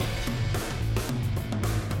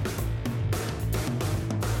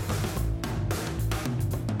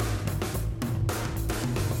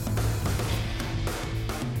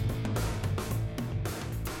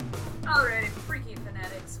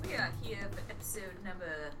episode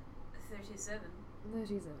number 37.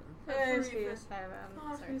 37.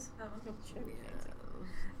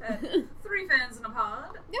 3 fans in a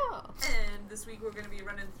pod. Yeah. And this week we're going to be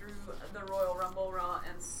running through the Royal Rumble, Raw,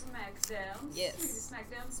 and SmackDown. Yes.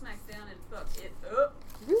 SmackDown, and fuck it up.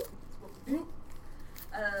 That's what we do.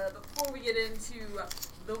 Before we get into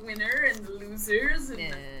the winner and the losers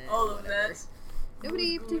and all of that.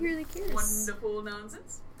 Nobody particularly cares. Wonderful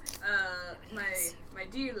nonsense. My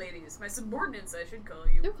dear ladies, my subordinates I should call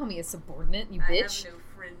you. Don't call me a subordinate, you I bitch. have no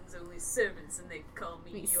friends, only servants, and they call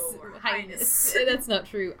me your highness. That's not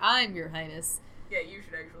true. I'm your highness. Yeah, you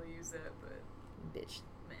should actually use that, but... Bitch.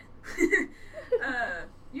 Man.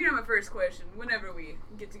 You know my first question, whenever we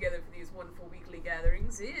get together for these wonderful weekly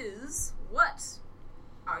gatherings, is... What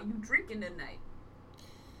are you drinking tonight?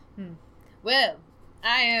 Well,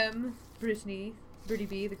 I am Brittany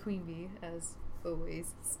B, the Queen Bee, as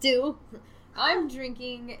always. Still, I'm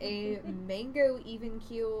drinking a mango even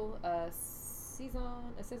keel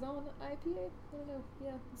saison IPA. I don't know.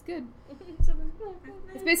 Yeah, it's good.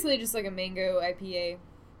 It's basically just like a mango IPA,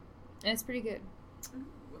 and it's pretty good.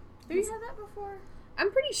 Have you had that before?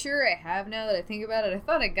 I'm pretty sure I have now that I think about it. I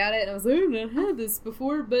thought I got it, and I was like, I've not had this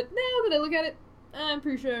before, but now that I look at it, I'm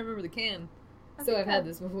pretty sure I remember the can. So I've had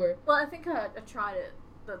this before. Well, I think I tried it.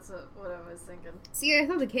 That's what I was thinking. See, I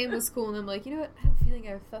thought the can was cool, and I'm like, you know what? I have a feeling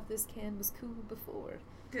I thought this can was cool before.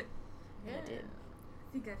 Good. Yeah. I did.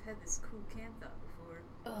 I think I've had this cool can thought before.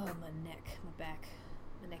 Oh, my neck, my back.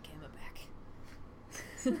 My neck and my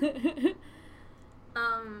back.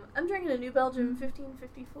 I'm drinking a New Belgium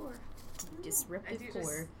 1554. Disruptive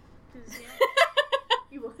whore.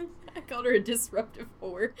 You what? I called her a disruptive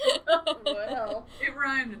whore. Well. It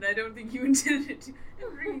rhymed, and I don't think you intended it to.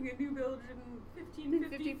 I'm drinking a New Belgian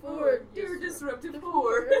 1554. You're a disruptive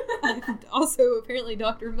whore. Also, apparently,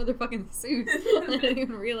 Dr. Motherfucking Seuss. I didn't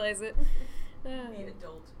even realize it. The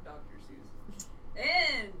adult Dr. Seuss.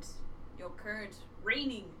 And your current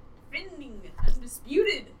reigning, defending,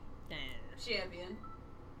 undisputed champion.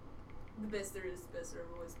 The best there is, the best there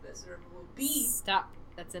ever was, the best there ever will be. Stop.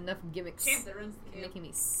 That's enough gimmicks. Champ that runs the camp. You're making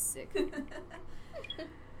me sick. You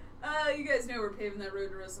guys know we're paving that road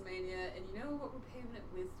to WrestleMania, and you know what we're paving it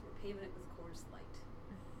with? We're paving it with Coors Light.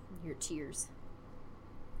 Your tears.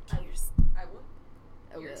 Tears. I would.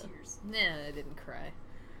 Oh, Your well. tears. Nah, I didn't cry.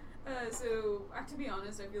 So, to be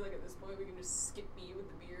honest, I feel like at this point we can just skip me with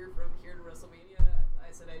the beer from here to WrestleMania.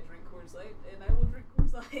 I said I drink Coors Light, and I will drink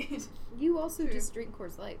Coors Light. You also just drink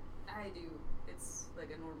Coors Light. I do. It's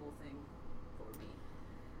like a normal thing for me.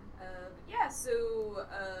 But yeah, so,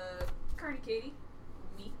 Carney Katie,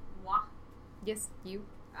 me, moi, Yes, you.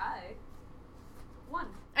 I won.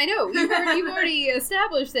 I know. You've already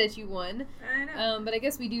established that you won. I know. But I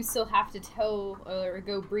guess we do still have to tell or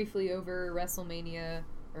go briefly over WrestleMania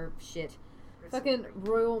or shit. Fucking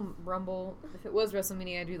Royal Rumble. If it was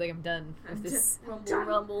WrestleMania, I'd be like, I'm done with this.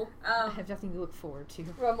 Rumble. I have nothing to look forward to.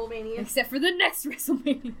 Rumblemania. Except for the next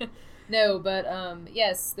WrestleMania. No, but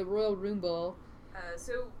yes, the Royal Rumble.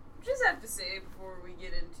 So just have to say before we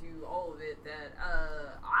get into all of it that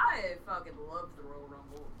I fucking loved the Royal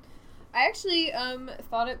Rumble. I actually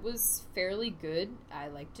thought it was fairly good. I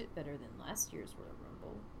liked it better than last year's Royal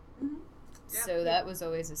Rumble. Mm-hmm. So that was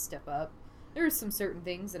always a step up. There were some certain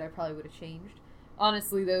things that I probably would have changed.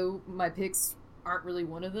 Honestly, though, my picks aren't really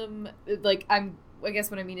one of them. Like, I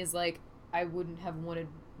guess what I mean is, like, I wouldn't have wanted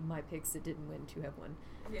my picks that didn't win to have won.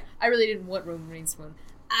 Yeah. I really didn't want Roman Reigns to win.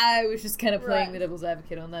 I was just kind of playing the devil's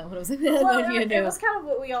advocate on that one. I was like, well, it was kind of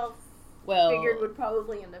what we all figured would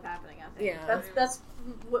probably end up happening, I think. Yeah. That's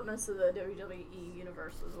what most of the WWE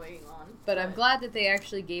universe was waiting on. But I'm glad that they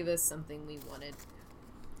actually gave us something we wanted.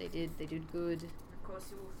 They did good. Of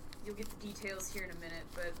course, you'll get the details here in a minute,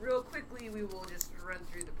 but real quickly we will just run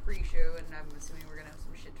through the pre-show, and I'm assuming we're going to have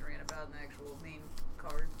some shit to rant about in the actual main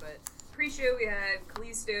card, but pre-show we had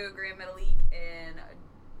Kalisto, Grand Metalik, and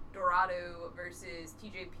Dorado versus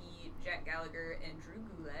TJP, Jack Gallagher, and Drew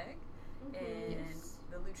Gulak, and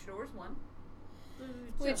the Luchadors won.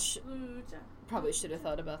 Which probably should have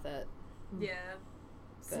thought about that. Yeah.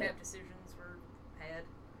 Snap decisions were had.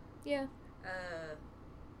 Yeah.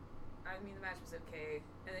 I mean, the match was okay.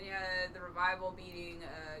 And then you had the Revival beating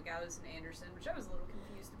Gallows and Anderson, which I was a little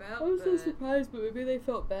confused about. I was so surprised, but maybe they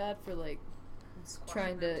felt bad for, like,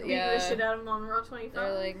 trying to... Yeah. The shit out of them on Raw 25.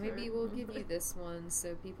 They're like, maybe we'll give you this one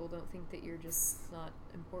so people don't think that you're just not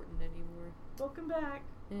important anymore. Welcome back.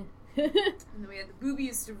 And then we had the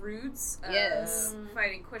boobiest of Rudes. Yes.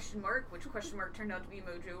 Fighting Question Mark, which Question Mark turned out to be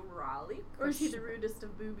Mojo Rawley. Or is he the rudest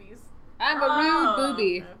of boobies? I'm a rude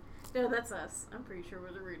booby. No, that's us. I'm pretty sure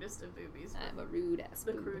we're the rudest of boobies. I'm a rude ass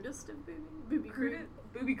The boob. crudest of boobies? Booby crude?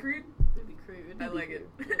 Booby crude? Booby prude. I like it.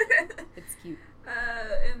 It's cute.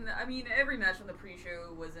 And I mean, every match on the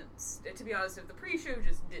pre-show wasn't. To be honest, if the pre-show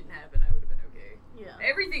just didn't happen, I would have been okay. Yeah.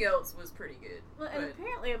 Everything else was pretty good. Well, and but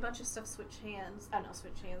apparently a bunch of stuff switched hands. Not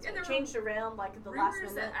switched hands. Yeah, but there changed around like the last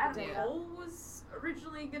rumors minute. that Adam day. Cole was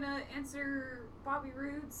originally gonna answer Bobby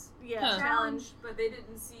Roode's Yeah, challenge, but they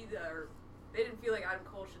didn't see they didn't feel like Adam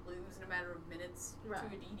Cole should lose in a matter of minutes to a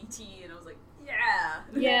DDT, and I was like, yeah.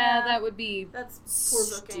 Yeah, that would be That's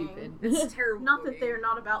poor booking. stupid. It's terrible. Not booking. that they're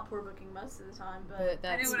not about poor booking most of the time, but But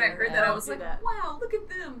I that's know when I heard that, I was do like, that. wow, look at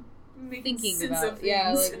them making thinking sense about of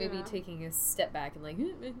things. maybe Yeah. taking a step back and like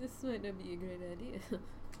this might not be a great idea.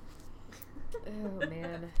 Oh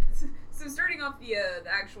man. So starting off the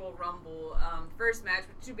actual Rumble, first match,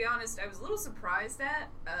 which to be honest, I was a little surprised at,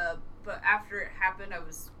 but after it happened, I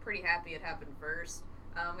was pretty happy it happened first.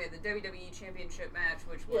 We had the WWE Championship match,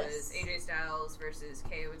 which was Yes. AJ Styles versus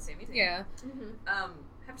KO and Sami Zayn. Yeah.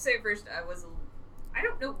 Have to say at first, I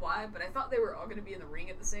don't know why, but I thought they were all going to be in the ring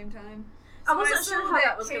at the same time. I So when wasn't saw sure how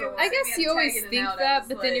that was KO going to and work. I guess Sami you had always tagged in think and out, I that, was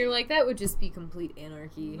but then you're like, that would just be complete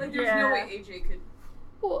anarchy. there's no Yeah. way AJ could.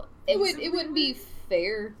 Well, it wouldn't be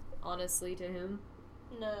fair, honestly, to him.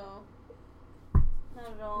 No. Not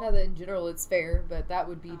at all. Not that in general it's fair, but that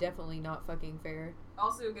would be definitely not fucking fair.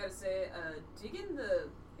 Also, gotta say, digging the,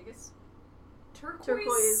 I guess,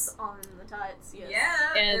 Turquoise on the tights, yes.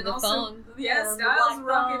 Yeah, And the also, thong. Yeah, And the Styles black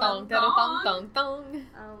rocking Thong, a da da thong. thong, thong.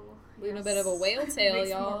 Oh, Leaving a yes. bit of a whale tail, Makes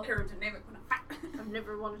y'all. more aerodynamic when I fight. I've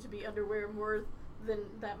never wanted to be underwear more than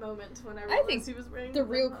that moment when I I realized think he was wearing The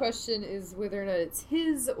real thong. question is whether or not it's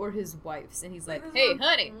his or his wife's, and he's like, Look at "Hey, this one.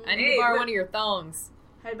 honey, I need Hey, to borrow look. one of your thongs."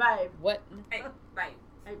 Hey, babe. What? Hey, bye.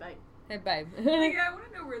 Hey, babe. Hey, babe. Like, I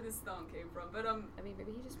want to know where this thong came from, but I mean,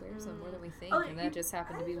 maybe he just wears them more than we think, Oh, and that just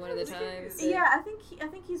happened to be one of the times. that- Yeah, I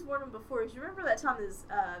think he's worn them before. Do you remember that time his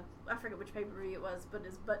I forget which pay-per-view it was, but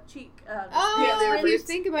his butt cheek. Oh, Yeah, they were if you ripped.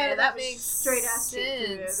 think about Yeah, it, that that was makes straight ass cheek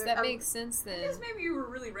sense. through. That makes sense I then. guess maybe you were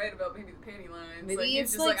really right about maybe the panty lines. Maybe he was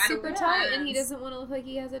it's just like I don't super want tight, and he lines. doesn't want to look like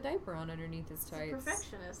he has a diaper on underneath his He's a tights.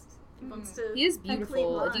 perfectionist. He Mm. wants to. He is have clean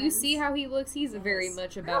beautiful. Do you lines. see how he looks? He's very Yes.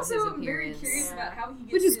 much I about also his am very appearance. curious Yeah. about how he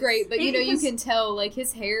gets Which is his- great, but you know, you His- can tell, like,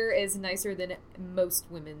 his hair is nicer than most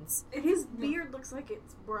women's. His beard looks like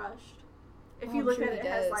it's brushed. If Oh, you I'm look sure at he it, it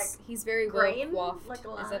has does. like He's very grain, well coiffed. like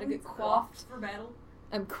a Is that a good line. coiffed? for battle.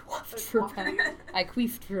 I'm coiffed Like for coiffed. battle. I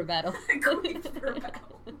queefed for battle. Queefed for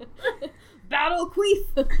battle. Battle queef.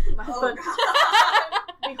 my Oh thun-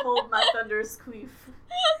 god. Behold my thunderous queef.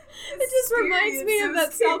 It just scary, reminds it's me so of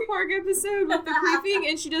that scary. South Park episode with the queefing,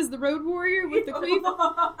 and she does the Road Warrior with the queef.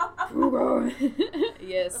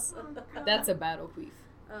 Yes, that's a battle queef.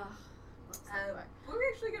 Ugh. We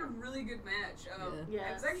actually got a really good match. Yeah.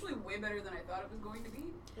 It was actually way better than I thought it was going to be.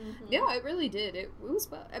 Mhm. Yeah, it really did. It was.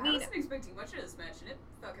 I I mean, wasn't expecting much of this match, and it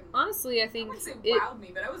fucking. honestly, I I think wouldn't say it. wowed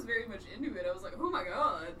me, but I was very much into it. I was like, oh my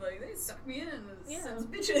god, like they sucked me in as Yeah. sons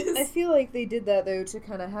of bitches. I feel like they did that though to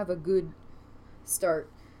kind of have a good start.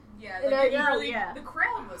 Yeah, And like, I- really, yeah. the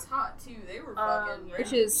crowd was hot too. They were fucking yeah. ready Which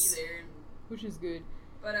to is- be there. And, Which is good.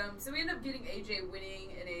 but so we ended up getting AJ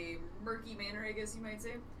winning in a murky manner, I guess you might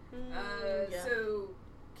say. Yeah. So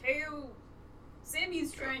KO,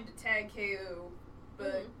 Sammy's trying to tag KO,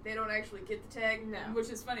 but they don't actually get the tag. No. Which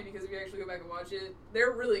is funny because if you actually go back and watch it,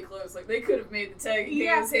 they're really close. Like they could have made the tag. And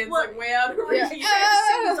Yeah, KO's hands well, like way out over yeah. his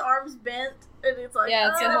See his arms bent, and it's like,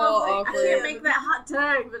 Yeah, it's oh, a whole like, awkward- I can't make that hot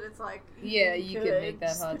tag, but it's like, Yeah, you could make that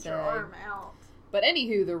just hot put your tag. arm out. But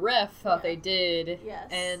anywho, the ref thought Yeah. they did. Yes.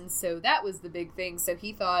 And so that was the big thing. So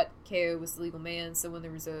he thought KO was the legal man. So when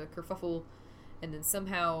there was a kerfuffle, and then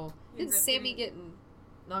somehow He didn't ends up Sammy getting-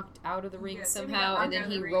 get knocked out of the ring Yeah, Sammy somehow, got and then knocked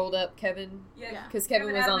out he of the rolled up Kevin Yeah, because Kevin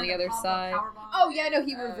was had him on in the other pop-up side. powerbomb, Oh yeah, no,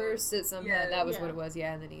 he and, reversed it somehow. yeah, that was yeah. what it was.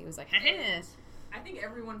 Yeah, and then he was like, and I think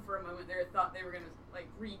everyone for a moment there thought they were gonna like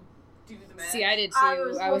redo the match. See, I did too. I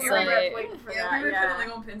was like, waiting for Yeah, that. we were yeah.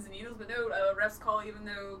 fiddling on pins and needles, but no, ref's call, even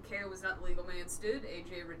though KO was not the legal man, stood.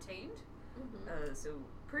 AJ retained. Mhm. So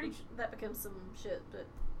pretty. That becomes some shit, but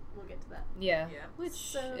we'll get to that. yeah, Yeah. which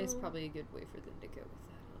So- is probably a good way for them to go with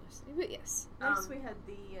that, honestly. But yes, Next, we had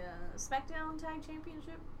the SmackDown Tag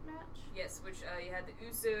Championship match. Yes, which you had the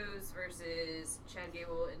Usos versus Chad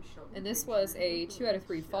Gable and Shelton. and this Benjamin. was a 2 out of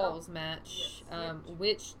 3 falls match, Yes.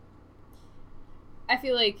 which I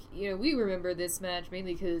feel like, you know, we remember this match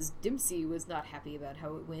mainly because Dempsey was not happy about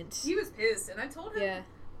how it went. He was pissed, and I told him. Yeah,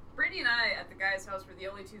 Brittany and I at the guy's house were the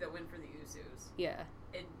only two that went for the Usos. yeah.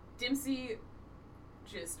 And Dempsey,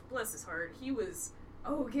 just bless his heart, he was,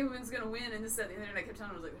 oh, Gableman's gonna win, and this, that, and the other, and I kept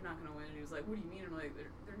telling him, I was like, they're not gonna win. And he was like, what do you mean? I'm like,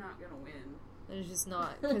 they're not gonna win. And it's just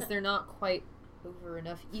not, because they're not quite over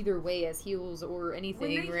enough either way as heels or When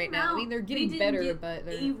anything they right came now. out, I mean, they're getting they better, didn't but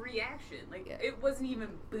get they're... a reaction. Like, Yeah. it wasn't even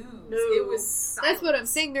boos. No. It was silence. That's what I'm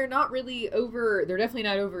saying. They're not really over... They're definitely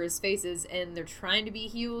not over as faces, and they're trying to be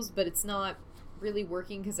heels, but it's not really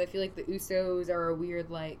working because I feel like the Usos are a weird,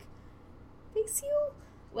 like, face heel?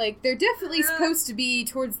 Like, they're definitely supposed to be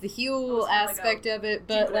towards the heel aspect of it,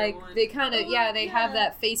 but, like, they kind of, they have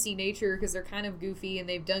that facey nature because they're kind of goofy and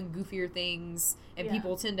they've done goofier things, and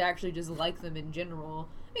people tend to actually just like them in general.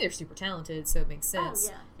 I mean, they're super talented, so it makes sense.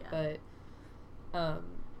 But no,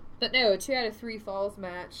 a 2 out of 3 falls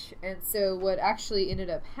match, and so what actually ended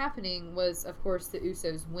up happening was, of course, the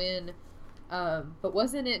Usos win, but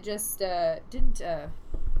wasn't it just, how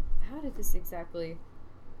did this exactly...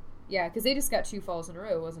 Yeah, because they just got 2 falls in a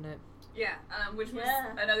row, wasn't it? Yeah, which was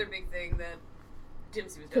another big thing that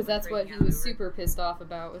Dempsey was because that's what he was super pissed off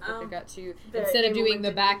about, was that they got 2 instead of doing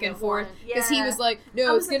the back and forth. Because he was like,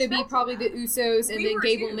 no, it's going to be probably the Usos and then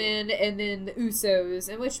Gableman and then the Usos,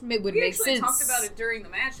 and which would make sense. We actually talked about it during the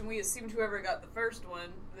match, and we assumed whoever got the first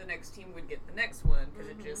one, the next team would get the next one,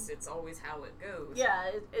 because it's always how it goes. Yeah,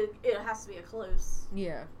 it has to be a close.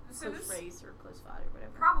 Yeah. So close race or close fight or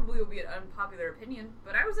whatever. Probably will be an unpopular opinion,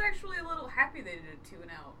 but I was actually a little happy they did a 2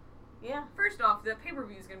 and out. Yeah. First off, the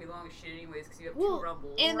pay-per-view is going to be long as shit anyways, because you have 2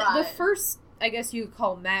 Rumbles. And the first, I guess you could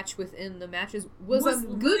call match within the matches, was a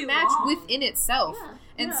good really match long. within itself. Yeah.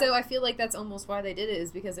 And so I feel like that's almost why they did it,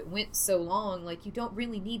 is because it went so long. Like, you don't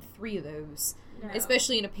really need 3 of those. No.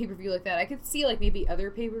 Especially in a pay-per-view like that. I could see, like, maybe other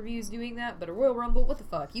pay-per-views doing that, but a Royal Rumble, what the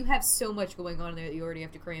fuck? You have so much going on there that you already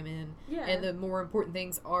have to cram in. Yeah. And the more important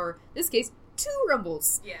things are, in this case, 2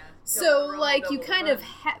 Rumbles. Yeah. So, Rumble, like, you kind of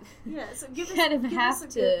have... Yeah, so give us a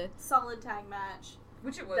to... good, solid tag match.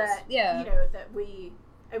 Which it was. That, you know, that we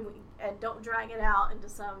don't drag it out into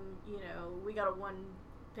some, you know, we got 1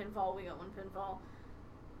 pinfall,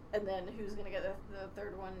 and then who's going to get the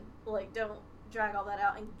third one. Like, don't drag all that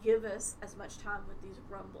out and give us as much time with these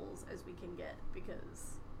Rumbles as we can get,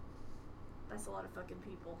 because that's a lot of fucking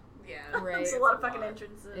people. Yeah. Right. It's a lot of fucking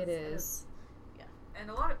entrances. It is. And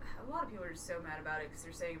a lot of people are just so mad about it because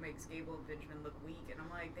they're saying it makes Gable and Benjamin look weak, and I'm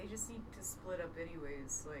like, they just need to split up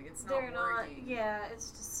anyways. Like, it's not working.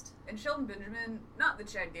 It's just... And Shelton Benjamin, not that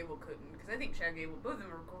Chad Gable couldn't, because I think Chad Gable, both of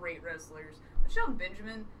them are great wrestlers, but Shelton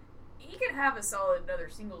Benjamin, he could have a solid another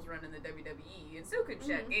singles run in the WWE, and so could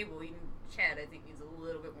Chad Gable. Even Chad, I think, needs a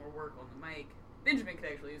little bit more work on the mic. Benjamin could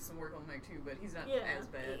actually use some work on the mic too, but he's not as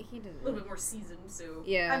bad. He didn't. A little bit more seasoned, so...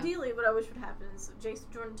 Yeah. Ideally, what I wish would happen is Jason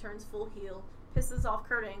Jordan turns full heel, pisses off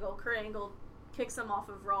Kurt Angle. Kurt Angle kicks him off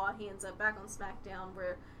of Raw. He ends up back on SmackDown,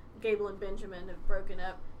 where Gable and Benjamin have broken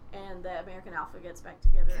up, and the American Alpha gets back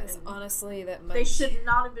together. Because honestly, that might... They should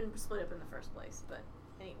not have been split up in the first place, but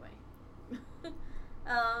anyway.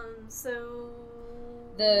 So...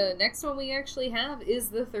 The next one we actually have is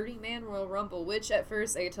the 30-man Royal Rumble, which at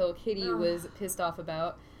first I could tell Katie was pissed off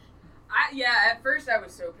about. At first I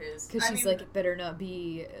was so pissed. Because she's like, it better not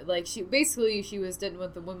be... Like, she didn't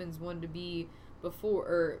want the women's one to be before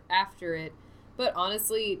or after it. But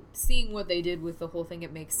honestly, seeing what they did with the whole thing,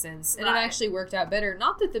 it makes sense. And it actually worked out better.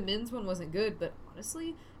 Not that the men's one wasn't good, but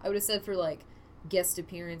honestly, I would have said for, like, guest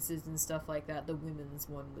appearances and stuff like that, the women's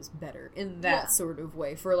one was better in that sort of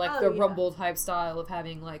way. For, like, the Rumble type style of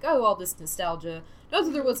having, like, all this nostalgia. Not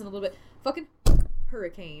that there wasn't a little bit. Fucking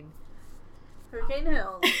Hurricane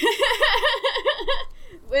Hill.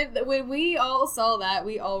 When we all saw that,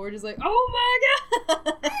 we all were just like, oh my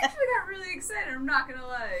god! I actually got really excited, I'm not gonna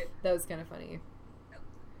lie. That was kind of funny.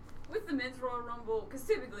 With the men's Royal Rumble, because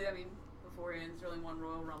typically, I mean, beforehand, it's really one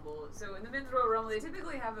Royal Rumble. So in the men's Royal Rumble, they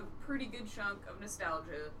typically have a pretty good chunk of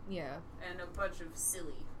nostalgia. Yeah. And a bunch of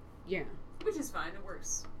silly. Yeah. Which is fine, it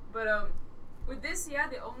works. But, with this,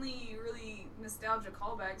 the only really nostalgia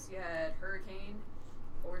callbacks, you had Hurricane,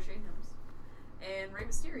 or Shane Helms, and Rey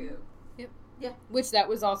Mysterio. Yep. Yeah. Which that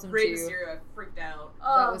was awesome Rey too. Mysterio, I freaked out.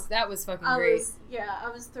 That was fucking great. I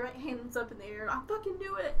was throwing hands up in the air. I fucking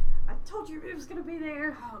knew it. I told you it was gonna be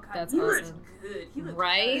there. Oh god, that's he awesome. looked good. He looked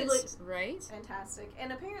right. Good. He looked right. Fantastic.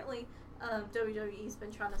 And apparently, WWE's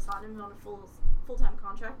been trying to sign him on a full-time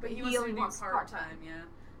contract, but he only wants part-time. Yeah.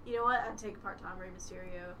 You know what? I'd take part-time Rey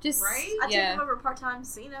Mysterio. Just right. I'd take him over part-time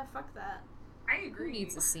Cena. Fuck that. I agree. Who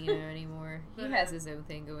needs a Cena anymore? He has his own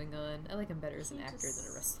thing going on. I like him better as an actor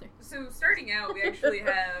than a wrestler. So starting out, we actually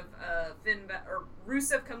have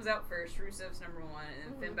Rusev comes out first. Rusev's number 1,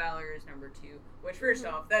 and Finn Balor is number 2. Which, first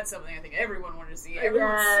off, that's something I think everyone wanted to see.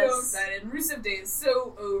 Everyone's so excited. Rusev Day is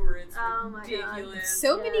so over. It's ridiculous.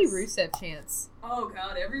 So many Rusev chants. Oh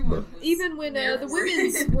god, everyone was even when the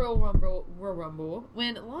women's Royal Rumble,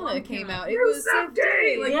 when Lana came out, it was Rusev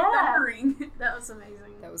Day, like thundering. That was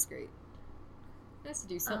amazing. That was great. Nice to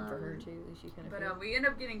do something for her, Um, too. At least she kind of But we end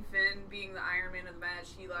up getting Finn being the Iron Man of the match.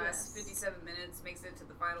 He lasts Yes. 57 minutes, makes it to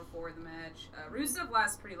the final 4 of the match. Rusev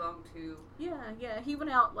lasts pretty long, too. Yeah, he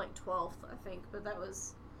went out like 12th, I think, but that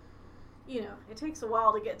was, you know, it takes a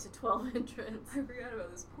while to get to 12 entrants. I forgot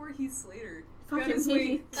about this. Poor Heath Slater. Fucking Got his way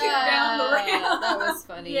Heath. kicked down the ramp. That was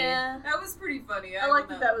funny. Yeah, That was pretty funny. I like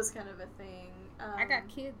that was kind of a thing. I got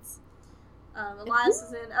kids. Elias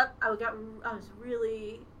is in. I was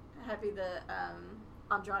really happy that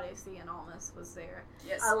Andrade Cien Almas was there.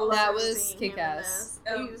 Yes, I loved That was seeing him in kick-ass. this.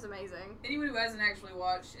 Oh. He was amazing. Anyone who hasn't actually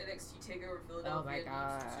watched NXT TakeOver Philadelphia, Oh my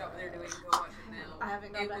God. stop what they're doing and go watch it now. I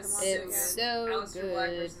haven't gone It back was and watched it It's yet. so Aleister Black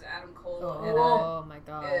good. versus Adam Cole. Oh my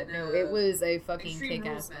god. and, No, it was a fucking Extreme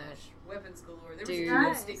kick-ass Rules match. Weapons galore. There Dude. was a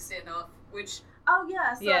Nice. lipstick standoff, which Oh yeah,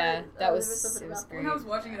 I saw Yeah, that there was- something it was about great. when I was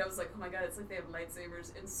watching it, I was like, oh my god, it's like they have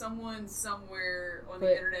lightsabers, and someone somewhere on the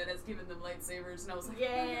But- internet has given them lightsabers, and I was like,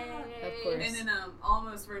 Yay! Of course. And then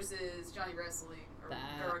Almost versus Johnny Wrestling or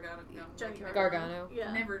That- Gargano. No, Johnny Gargano.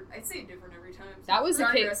 Yeah. Never. I'd say it different every time. So That was a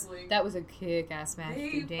Johnny kick. Wrestling. That was a kick-ass match, They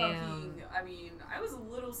dude. Damn. fucking. I mean, I was a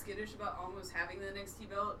little skittish about Almost having the NXT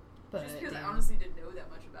belt, But just because I damn. honestly didn't know that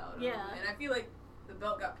much about him. Yeah. And I feel like the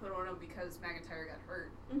belt got put on him because McIntyre got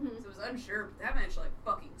hurt. Mm-hmm. So I was unsure, but that match like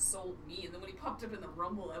fucking sold me. And then when he popped up in the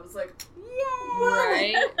Rumble, I was like,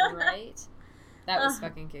 Yay! Right. That was Uh.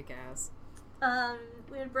 fucking kick-ass.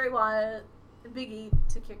 We had Bray Wyatt and Big E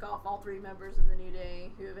to kick off all 3 members of the New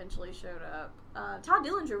Day who eventually showed up. Todd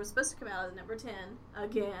Dillinger was supposed to come out as number 10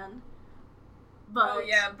 again. But oh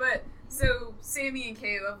yeah, but so Sammy and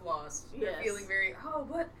KO have lost. They're Yes. feeling very, oh,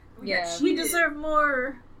 what? We Yeah. got we cheated. deserve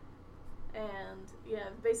more. And yeah,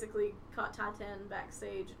 basically caught Titan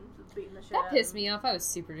backstage and was beating the shit out That of pissed him. me off. I was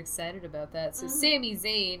super excited about that. So Mhm. Sami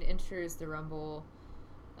Zayn enters the Rumble.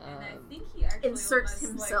 And I think he actually Inserts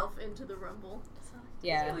only lasts, himself into the Rumble. So, He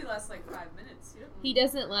Yeah. only lasts like 5 minutes. He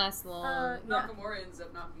doesn't last long. yeah. Nakamura ends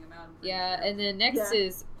up knocking him out. I'm pretty Yeah, sure. and then next Yeah.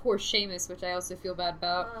 is poor Sheamus, which I also feel bad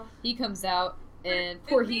about. uh, He comes out, But and it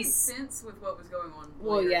poor made Heath. sense with what was going on.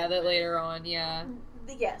 Well, yeah, that in the later on, yeah.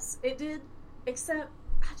 yes, it did. Except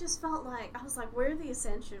I just felt like I was like, "Where the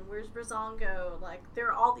Ascension? Where's Brazongo?" Like there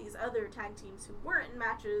are all these other tag teams who weren't in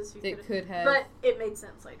matches who They could've- could have. but it made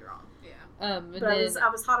sense later on. Yeah. And But then I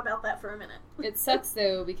was hot about that for a minute. it sucks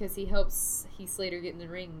though because he helps Heath Slater get in the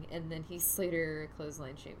ring, and then Heath Slater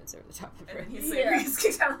clothesline Sheamus over the top of And then him. he's Yeah. like, gets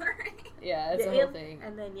kicked out of the ring. Yeah, it's Yeah, a whole and- thing.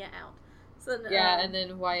 And then out. So Yeah, and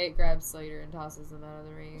then Wyatt grabs Slater and tosses him out of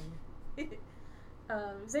the ring.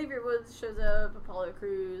 Xavier Woods shows up. Apollo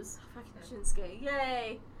Crews. Fucking Shinsuke.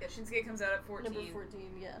 Yay. Yeah, Shinsuke comes out at 14. Number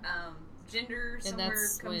 14. Yeah. Jinder somewhere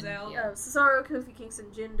that's comes when- out. yeah. Cesaro, Kofi Kingston,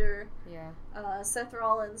 Jinder, Yeah. Seth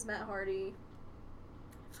Rollins, Matt Hardy,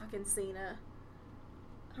 fucking Cena,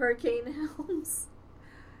 Hurricane Helms.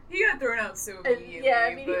 He got thrown out so And, immediately. yeah,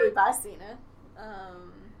 immediately but, by Cena.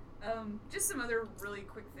 just some other really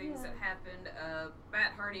quick things Yeah. that happened.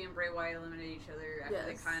 Matt Hardy and Bray Wyatt eliminated each other after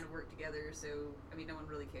they Yes. kind of worked together, so, I mean, no one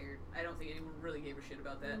really cared. I don't think anyone really gave a shit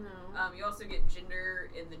about that. No. You also get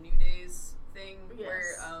Jinder in the New Days thing, Yes.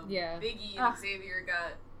 where Yeah. Big E and Ah. Xavier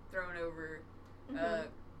got thrown over. Mhm.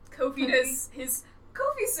 Kofi Kofi. does his...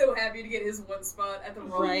 Kofi's so happy to get his one spot at the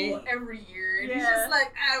Rumble Right. every year, and he's Yeah. just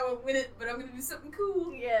like, I won't win it, but I'm gonna do something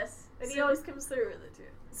cool. Yes, and he So- always comes through with it too.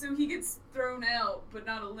 So he gets thrown out, but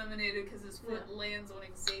not eliminated because his foot lands on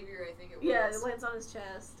Xavier, I think it was. Yeah, it lands on his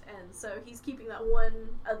chest, and so he's keeping that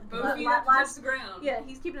one. Both feet have to touch last, the ground. yeah,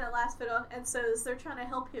 he's keeping that last foot off, and so as they're trying to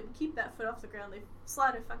help him keep that foot off the ground, they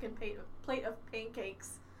slide a fucking plate of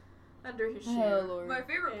pancakes under his shoe. Oh, Lord. My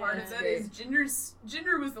favorite part of Yeah. that is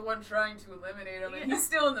Jinder was the one trying to eliminate him, and Yeah. he's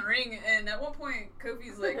still in the ring. And at one point,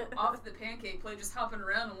 Kofi's like off the pancake plate, just hopping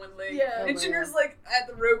around on one leg. Yeah. And Oh, Jinder's like at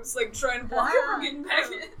the ropes, like trying to block him from getting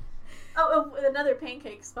back in. Oh, another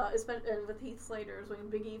pancake spot is with Heath Slater's when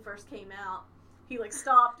Big E first came out. He like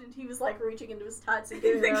stopped and he was like reaching into his tights and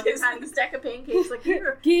giving him a tiny stack of pancakes. Like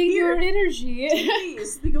here, Gain here, your energy.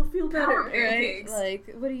 please, you'll feel Power better. pancakes. Right?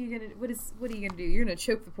 Like, what are you gonna do? You're gonna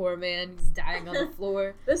choke the poor man. He's dying on the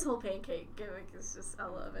floor. This whole pancake gimmick is just, I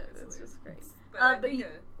love it. It's just great. But Uh, I but think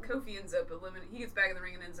he- Kofi ends up he gets back in the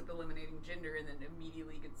ring and ends up eliminating Jinder, and then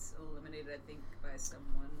immediately gets eliminated, I think, by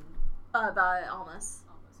someone. By Almas.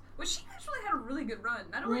 Which she actually had a really good run.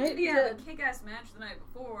 Not only Right? did he He have a did. kick-ass match the night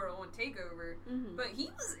before on TakeOver, Mm-hmm. but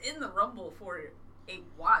he was in the Rumble for a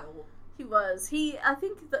while. He was. I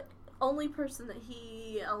think the only person that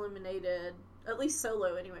he eliminated, at least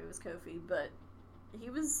solo anyway, was Kofi, but he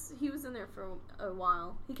was in there for a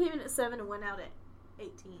while. He came in at 7 and went out at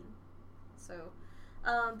 18. So,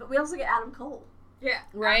 but we also get Adam Cole. Yeah.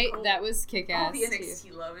 Right? Adam Cole. That was All kick-ass, the too.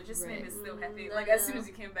 NXT love. It just made me so happy. Mm, Like, as soon as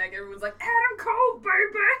he came back, everyone's like, Adam Cole,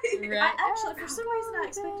 baby! Right. Actually, for some reason, I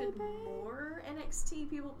expected more NXT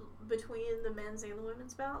people between the men's and the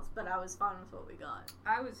women's bouts, but I was fine with what we got.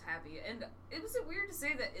 I was happy. And it was weird to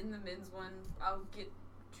say that in the men's one, I'll get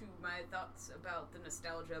to my thoughts about the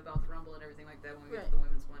nostalgia about the Rumble and everything like that when we get to the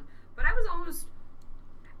women's one. But I was almost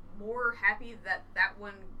more happy that that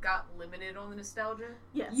one got limited on the nostalgia.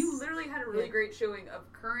 Yes. You literally had a really great showing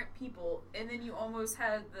of current people, and then you almost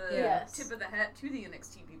had the Yes. tip of the hat to the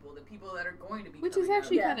NXT people, the people that are going to be Which coming is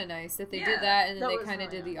actually Yeah. kind of nice that they Yeah. did that, and then That they was kind of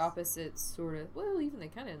really did the nice. opposite sort of. Well, even they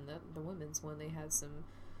kind of in the women's one, they had some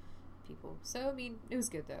people. So I mean, it was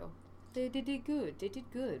good though. They did good. They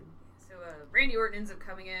did good. So Randy Orton ends up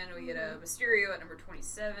coming in. We get a Mysterio at number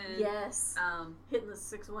 27. Yes. Um, Hitting the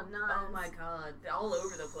 619. oh my god, all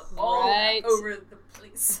over the place. Right. All over the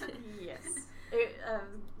place. Yes.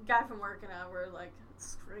 Guy from work and I were like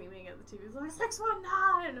screaming at the TV, like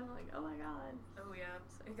 619. I'm like, oh my god. Oh yeah,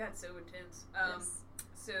 it got so intense. Yes.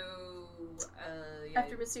 So yeah,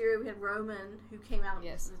 After Mysterio, we had Roman, who came out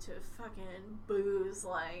Yes. to fucking booze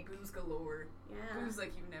like. booze galore. Yeah. Booze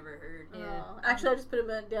like you've never heard. Yeah. Actually, I just put him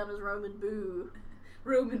down as Roman Boo.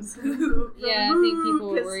 Roman boo. Yeah, I think people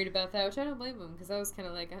were 'cause worried about that, which I don't blame them because I was kind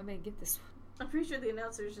of like, I may get this one. I'm pretty sure the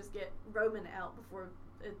announcers just get Roman out before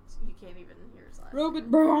you can't even hear his last Roman,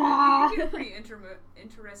 name. brah. You get a pretty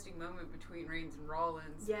interesting moment between Reigns and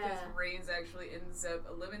Rollins. Yeah. Because Reigns actually ends up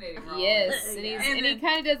eliminating Rollins. Yes, and, Yeah. he's, and he then-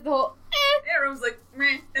 kind of does the whole. Everyone's like,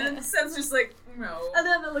 meh. And then Seth's just like, no. And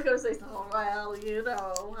then the look on his face, oh well, you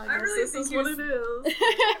know, I guess really this think is he what was- it is. Like,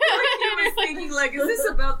 he was thinking, like, is this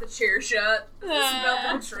about the chair shot? Is this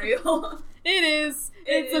about the betrayal? It is.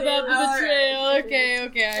 It It's about the is. betrayal. Alright. Okay,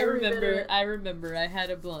 okay. I Every bit of remember. it. I remember. I had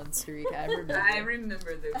a blonde streak. I remember. I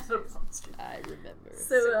remember those days. I remember.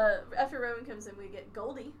 So after Roman comes in, we get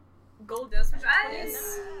Goldie. Gold Dust, which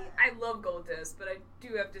Yes. I love Gold Dust, but I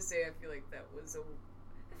do have to say I feel like that was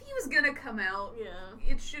if he was gonna come out, Yeah.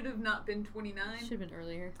 it should have not been 29. Should have been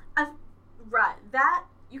earlier. Right. That.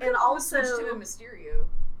 You And could also switch also- to a Mysterio.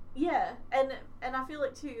 Yeah. And I feel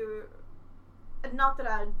like too. Not that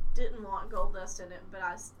I didn't want Goldust in it, but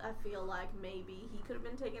I feel like maybe he could have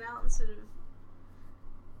been taken out instead of.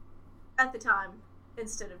 At the time,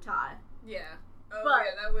 instead of Ty. Yeah. Oh But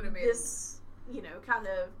yeah, that would have made This, kind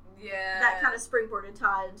of. yeah That kind of springboarded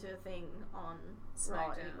Ty into a thing on Raw,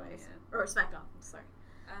 SmackDown, anyways. yeah. Or SmackDown, sorry.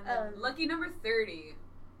 And then lucky number 30,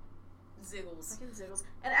 Ziggles. Fucking Ziggles.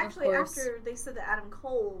 And actually, course. after they said that Adam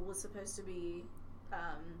Cole was supposed to be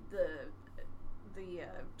the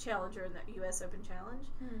challenger in the U.S. Open Challenge,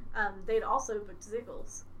 they'd also booked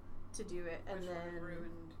Ziggles to do it, and Which then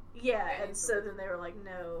ruined. yeah, any and so sort of- then they were like,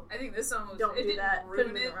 no, I think this almost don't it do didn't that. Put ruin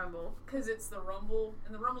him in it the Rumble. because it's the Rumble,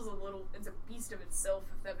 and the Rumble's it's a beast of itself,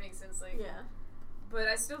 if that makes sense. Like, Yeah, but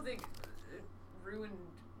I still think it ruined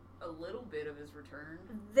a little bit of his return.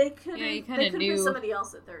 they could Yeah, you have kinda put knew. somebody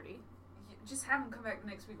else at 30. Just have him come back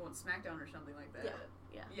next week on SmackDown or something like that.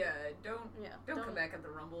 Yeah. Don't come back at the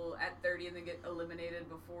Rumble at 30 and then get eliminated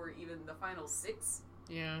before even the final 6.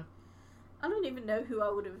 Yeah. I don't even know who I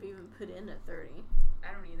would have even put in at 30.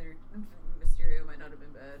 I don't either. Mysterio might not have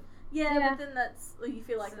been bad. Yeah, Yeah. but then you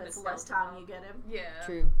feel like It's a that's less nostalgia time you get him. Yeah.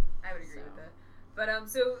 True. I would agree So. with that.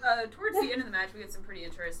 But towards the end of the match, we had some pretty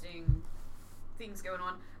interesting things going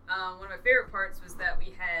on. One of my favorite parts was that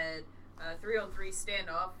we had a 3-on-3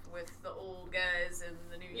 standoff with the old guys and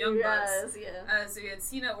the new young bucks. Yeah. So you had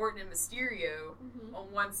Cena, Orton, and Mysterio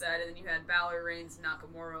on one side, and then you had Balor, Reigns,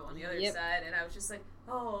 Nakamura on the other Yep. side, and I was just like,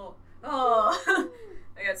 oh.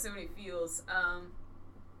 I got so many feels.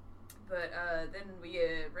 Then we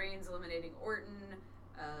get Reigns eliminating Orton.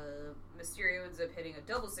 Mysterio ends up hitting a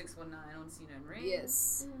double 619 on Cena and Reigns.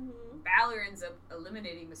 Yes. Balor ends up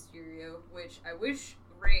eliminating Mysterio, which I wish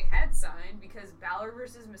Ray had signed because Balor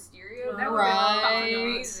versus Mysterio, that would have Right. been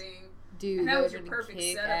amazing. Dude, And that was your would've been perfect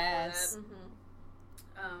kick setup ass. for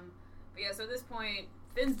that. But yeah, so at this point,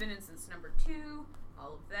 Finn's been in since number 2,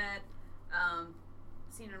 all of that.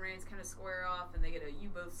 Cena and Reigns kind of square off, and they get a "You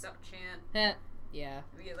both suck" chant. Yeah.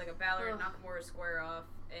 We get like a Balor and Nakamura square off,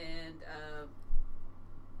 and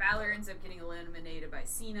Balor ends up getting eliminated by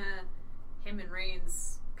Cena. Him and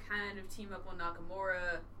Reigns kind of team up on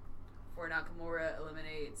Nakamura before Nakamura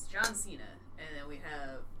eliminates John Cena, and then we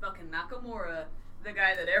have fucking Nakamura, the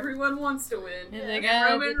guy that everyone wants to win, And Yeah. the guy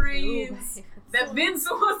Roman Reigns, that Vince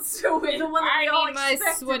wants to win. The one that we I all need my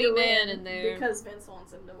expected sweaty to man win in there. because Vince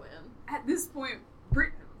wants him to win. At this point,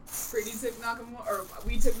 Brittany took Nakamura, or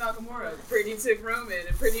we took Nakamura. Brittany took Roman,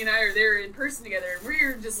 and Brittany and I are there in person together, and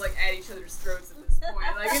we're just like at each other's throats at this point.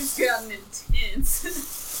 Like it's gotten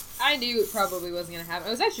intense. I knew it probably wasn't going to happen.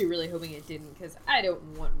 I was actually really hoping it didn't, because I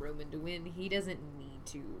don't want Roman to win. He doesn't need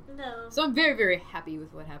to. No. So I'm very, very happy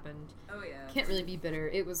with what happened. Oh yeah. Can't really be bitter.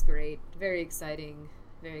 It was great. Very exciting.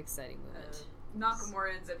 Very exciting moment.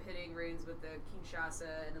 Nakamura ends up hitting Reigns with the Kinshasa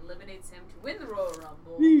and eliminates him to win the Royal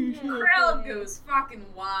Rumble. Yeah. The crowd goes fucking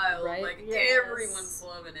wild. Right? Like, Yes. everyone's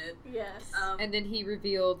loving it. Yes. And then he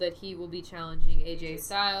revealed that he will be challenging AJ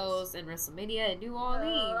Styles in WrestleMania in New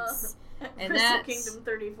Orleans. And Wrestle that's- Kingdom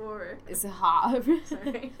 34. It's hot.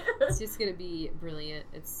 Sorry. It's just gonna be brilliant.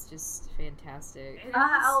 It's just fantastic. And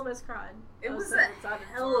I almost cried. It I was so a excited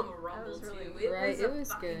hell for of it. a That rumble, was really too. good. Right, It it was was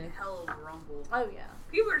a fucking good. hell of a rumble. Oh yeah.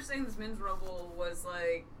 People are saying this men's rumble was,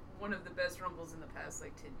 like, one of the best rumbles in the past,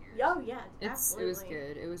 like, 10 years. Oh yeah. It Absolutely. was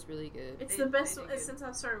good. It was really good. It's They- the best they did good. since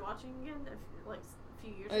I started watching again, like a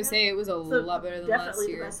few years I ago. would say it was a It's the- lot better than last definitely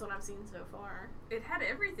year. the best one I've seen so far. It had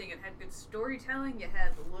everything. It had good storytelling. You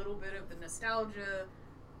had a little bit of the nostalgia.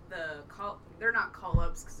 They're not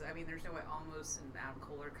call-ups, because, I mean, there's no way Almost and Adam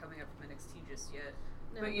Cole are coming up from NXT just yet.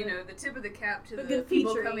 No, but, you know, the tip of the cap to but the good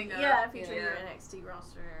people featuring, coming up. featuring Yeah. your NXT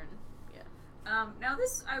roster and Now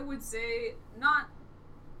this, I would say, not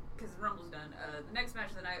because the Rumble's done. The next match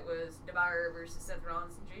of the night was DeBauer versus Seth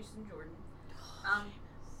Rollins and Jason Jordan.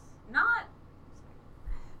 Not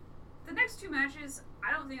the next two matches.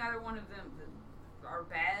 I don't think either one of them are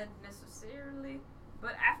bad necessarily.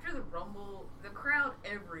 But after the Rumble, the crowd,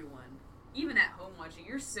 everyone, even at home watching,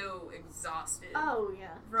 you're so exhausted. oh yeah,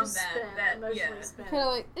 From just that- spent, that- emotionally yeah. spent. Kind of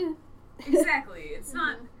like, Exactly. It's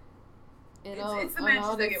not. Mhm. It's the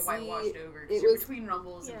matches that get whitewashed over. 'Cause it you're was- between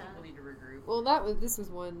Rumbles and Yeah. people need to regroup. Well, this was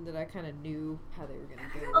one that I kind of knew how they were gonna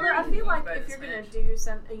go. Although I Very feel like by if this you're gonna match. do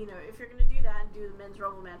some, if you're gonna do that and do the men's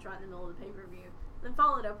Rumble match right in the middle of the pay per view, then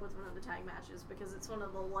follow it up with one of the tag matches because it's one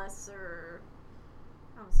of the lesser.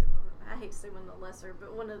 I hate to say one of the lesser,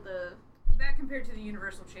 but one of the That compared to the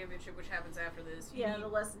Universal Championship, which happens after this, you need the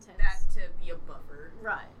less intense. that to be a buffer.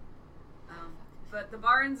 Right. But the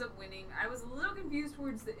bar ends up winning. I was a little confused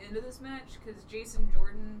towards the end of this match because Jason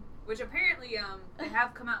Jordan, which apparently they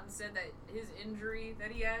have come out and said that his injury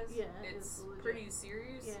that he has, Yeah, it's is legit. pretty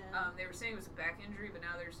serious. Yeah. They were saying it was a back injury, but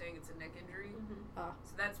now they're saying it's a neck injury. Mm-hmm.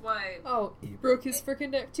 So that's why. Oh, he broke his freaking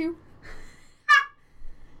neck too.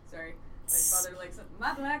 Sorry, my father likes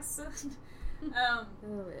my black son. Oh,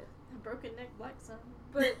 yeah. A broken neck black son.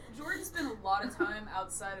 But Jordan spent a lot of time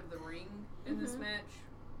outside of the ring in this Mhm. match,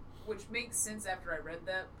 which makes sense after I read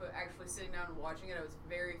that, but actually sitting down and watching it, I was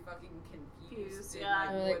very fucking confused. in,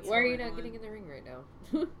 Yeah. Like, what's why are you going not on. getting in the ring right now?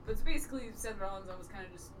 But it's basically Seth Rollins almost kind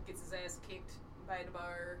of just gets his ass kicked by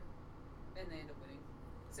DeBar, and they end up winning.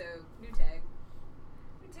 So, new tag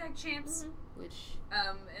champs. Mm-hmm. Which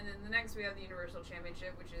And then the next we have the Universal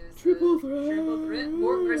Championship, which is Triple the threat. Triple Threat,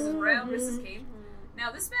 Morton versus Brown versus Kane. Mm-hmm.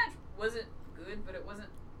 Now, this match wasn't good, but it wasn't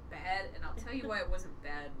bad, and I'll tell you why it wasn't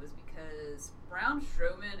bad was because Braun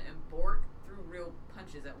Strowman and Bork threw real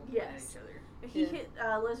punches at one point at Yes. each other. He Yeah. hit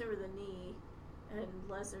Lesnar with a knee, and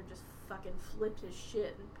Lesnar just fucking flipped his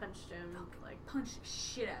shit and punched him. Like, Punched the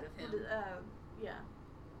shit out of him. yeah.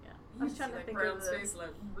 You I was see, trying to like, think Brown's of the face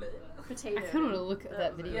like bleh. potato. I kind of want to look at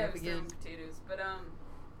that was video Yeah, up it was again. throwing potatoes. But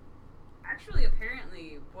actually,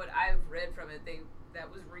 apparently, what I've read from it, that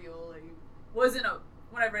was real. Like, wasn't a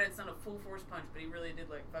when I read it, it's not a full force punch, but he really did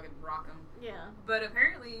like fucking rock him. Yeah. But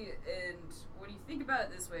apparently, and when you think about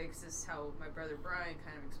it this way, because this is how my brother Brian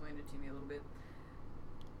kind of explained it to me a little bit,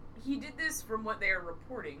 he did this from what they are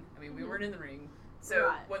reporting. I mean, we Mhm. weren't in the ring, so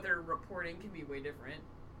Right. what they're reporting can be way different.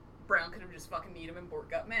 Brown could have just fucking kneed him and Bork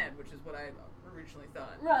got mad, which is what I originally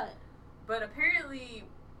thought. Right. But apparently,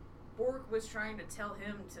 Bork was trying to tell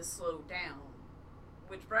him to slow down,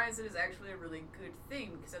 which Brian said is actually a really good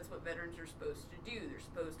thing because that's what veterans are supposed to do. They're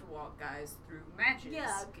supposed to walk guys through matches.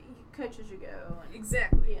 Yeah, you coach as you go. And,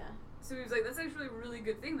 Exactly. yeah. So he was like, that's actually a really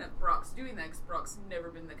good thing that Brock's doing that because Brock's never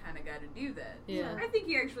been the kind of guy to do that. Yeah. I think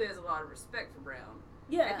he actually has a lot of respect for Brown.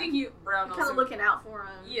 Yeah. I think Brown kind also... of looking out for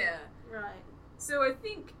him. Yeah. Right. So I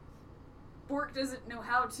think Bork doesn't know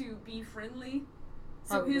how to be friendly.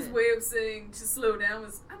 So Probably. his way of saying to slow down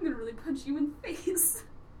was, I'm going to really punch you in the face.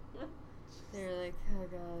 They're like, oh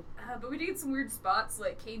god. But we did get some weird spots,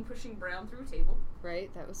 like Kane pushing Brown through a table.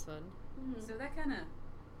 Right? That was fun. Mhm. So that kind of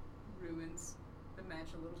ruins the match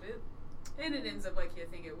a little bit. And it ends up like you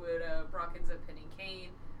think it would. Brock ends up pinning Kane.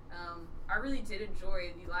 I really did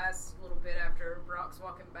enjoy the last little bit after Brock's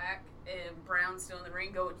walking back and Brown's still in the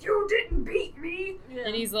ring going, you didn't beat me! Yeah.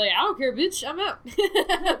 And he's like, I don't care, bitch, I'm out.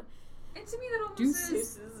 And to me that almost Deuces.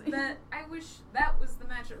 says that I wish that was the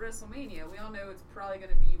match at WrestleMania. We all know it's probably going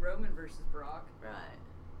to be Roman versus Brock. Right.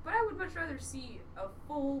 But I would much rather see a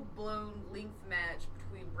full-blown length match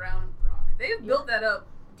between Brown and Brock. They've built that up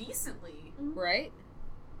decently Right?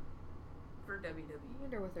 for WWE. I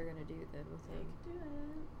wonder what they're gonna do then with They him. could do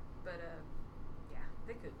it. But yeah,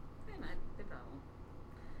 they could. They might. They probably won't.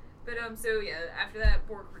 But so yeah, after that,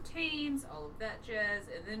 Bork retains all of that jazz,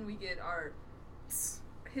 and then we get our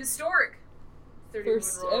historic 30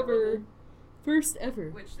 First Royal ever. Rumble, First ever.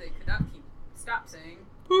 which they could not stop saying,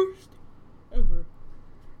 First ever.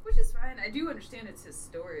 which is fine. I do understand it's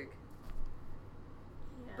historic,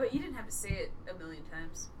 Yeah. but you didn't have to say it a million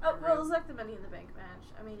times. Oh, well, it was like the Money in the Bank match.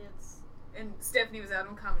 I mean, it's... And Stephanie was out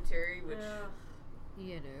on commentary, which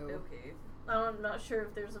You know. okay. I'm not sure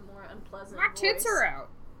if there's a more unpleasant My tits voice are out.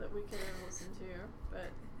 that we could have listened to,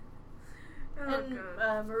 but... Oh and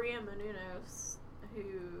god. Maria Menounos, who...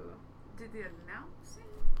 Did the announcing?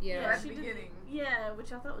 Yeah. at the she beginning. Yeah,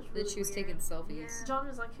 which I thought was really That she was weird. taking selfies. John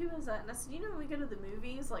was like, who is that? And I said, you know, when we go to the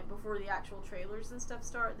movies, like, before the actual trailers and stuff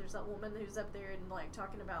start, there's that woman who's up there and, like,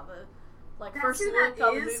 talking about the, like, That's first who look that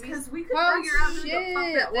of the is, movies. because we could Oh figure out who the fuck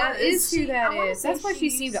shit! that That was. is who that I wanna is. say That's why she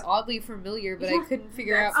she's- seemed oddly familiar, but I Yeah, couldn't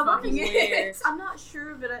figure that's out fucking where. it. I'm not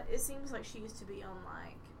sure, but it seems like she used to be on,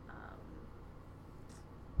 like,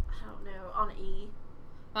 I don't know, on E.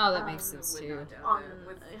 Oh, that makes Um, sense would too. not doubt On that.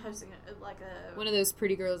 With- hosting, like, a... One of those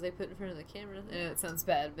pretty girls they put in front of the camera. I know it sounds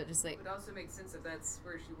bad, but just It like, would also make sense if that's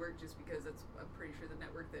where she worked, just because that's I'm pretty sure the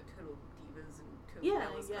network that Total Divas and Total Yeah,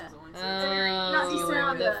 Dallas yeah. comes on. So it's very Not to easy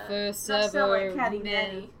sound, to- the first not to sound like ever Caddy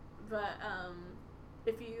man. Natty, but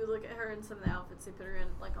if you look at her in some of the outfits they put her in,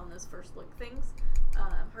 like on those first look things,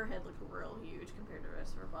 her head looked real huge compared to the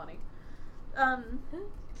rest of her body.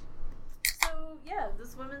 So yeah,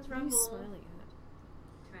 this women's What are you rumble. smiling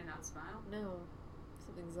at? Can I not smile? No,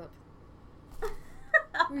 something's up.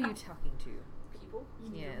 Who are you talking to? People? You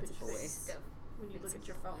need Yeah, to it's a look at boy. your- Stuff. when you It's look at a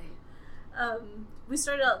your boy. phone. We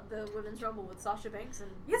started out the women's rumble with Sasha Banks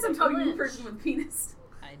and Yes, I'm Becky talking to the Lynch. person with penis.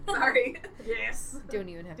 I Sorry. Yes. don't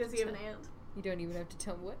even have Does to he have an tell. aunt? You don't even have to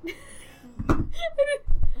tell what.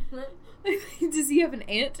 What? Does he have an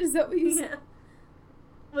aunt? Is that what you said? Yeah.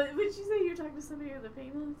 What did you say? You were talking to somebody with a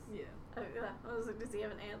penis? Yeah. Oh, yeah. I was like, does he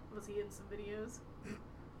have an aunt? Was he in some videos?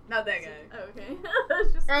 Not that guy. Oh, okay. I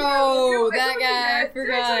was just Oh, Did I that tell you guy! I guys- did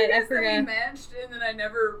I tell forgot. you I guys that forgot. we matched, and then I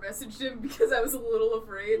never messaged him because I was a little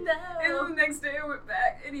afraid. And then No. the next day I went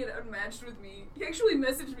back and he had unmatched with me. He actually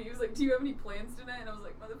messaged me. He was like, "Do you have any plans tonight?" And I was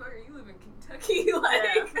like, "Motherfucker, you live in Kentucky."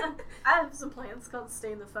 Like, Yeah. I have some plans called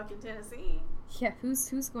stay in the fucking Tennessee. Yeah, who's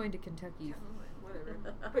going to Kentucky? whatever.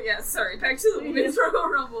 But yeah, sorry. Back to the women's Royal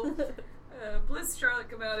Rumble. Bliss, Charlotte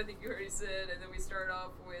come out. I think you already said, and then we start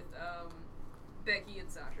off with Becky and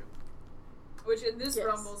Sasha. Which in this Yes.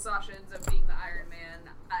 Rumble, Sasha ends up being the Iron Man.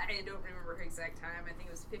 I don't remember her exact time. I think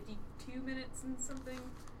it was 52 minutes and something.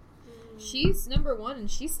 She's number one, and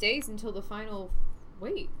she stays until the final.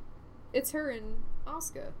 Wait, it's her and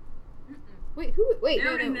Asuka. Wait, who? Wait,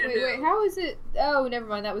 No, no, no, no, wait. no. How is it? Oh, never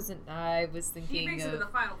mind. That wasn't. I was She thinking makes it to of. the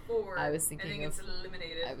final four. I was thinking and then of- gets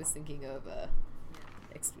eliminated. I was thinking of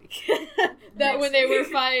next week. that Next when they were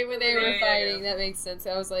week. fighting, when they were Yeah, yeah, fighting, yeah. that makes sense.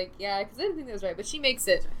 I was like, yeah, because I didn't think that was right, but she makes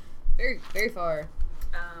it very, very far.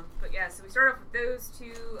 But yeah, so we start off with those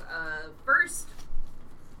two. First,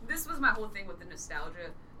 this was my whole thing with the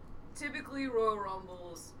nostalgia. Typically, Royal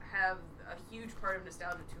Rumbles have a huge part of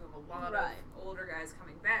nostalgia to them. A lot Right. of older guys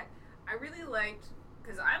coming back. I really liked,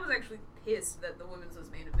 because I was actually pissed that the women's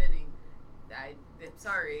was main eventing. I'm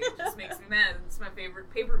sorry, it just makes me mad. It's my favorite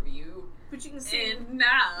pay-per-view. But you can see, And you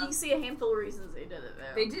now, can see a handful of reasons they did it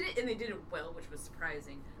though. they did it, and they did it well, which was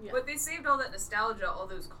surprising. Yeah. But they saved all that nostalgia, all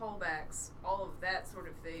those callbacks, all of that sort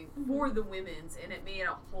of thing for the women's, and it made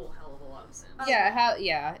a whole hell of a lot of sense.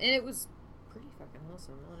 Yeah, and it was pretty fucking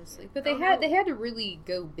awesome, honestly. But they Oh, had no. they had to really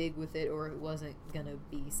go big with it, or it wasn't gonna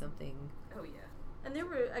be something. Oh yeah. And there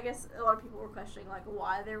were, I guess, a lot of people were questioning like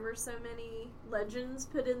why there were so many legends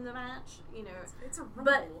put in the match. You know, It's a rumble.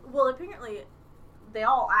 but well, apparently they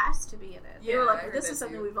all asked to be in it. They were Yeah, I like, heard "This that is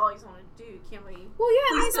something too. we've always wanted to do. Can we?" Well, yeah,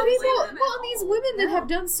 Please these don't people, blame them at well, and these all. women that No. have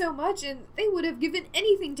done so much, and they would have given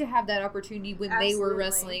anything to have that opportunity when they were Absolutely.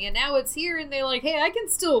 wrestling, and now it's here, and they're like, hey, I can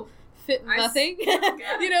still fit I nothing.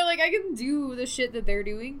 yeah. You know, like I can do the shit that they're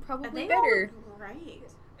doing And probably they all better. looked great.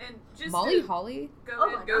 And just Molly to Holly, go Oh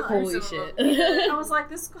ahead my and go God. through holy some of shit. them. I was like,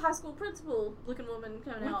 this high school principal looking woman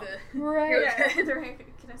coming out. With the, Right. Yeah, their hair-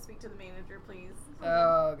 can I speak to the manager, please?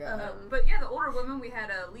 Oh god. but yeah, the older women, we had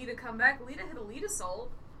Lita come back. Lita hit a Lita Salt,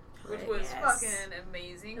 which was Yes. fucking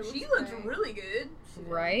amazing. It She was looked great. really good.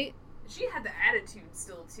 Right? She had the attitude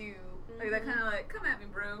still too. Like that Mhm. kind of like, come at me,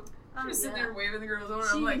 bro. She Oh, was sitting yeah. there waving the girls over.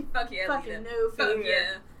 She I'm like, fuck yeah, fucking Lita. no Fuck fear.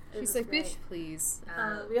 yeah. It She's was like, great. bitch, please.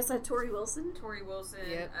 We also had Tori Wilson. Tori Wilson,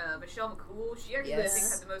 Yep. Michelle McCool. She actually, Yes. I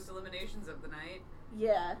think, had the most eliminations of the night.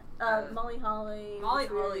 Yeah. Molly Holly. Molly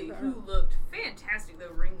which we Holly, were- who looked fantastic though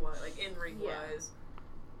ring-wise, like in-ring wise.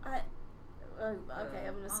 Okay, I'm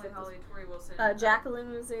gonna Molly skip Holly, Tori Wilson. this.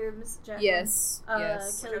 Jacqueline was there, Miss Jacqueline. Yes.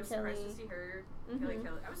 Yes. Kelly I was surprised Kelly. to see her. Mhm.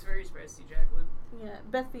 Kelly. I was very surprised to see Jacqueline. Yeah,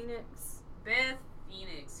 Beth Phoenix. Beth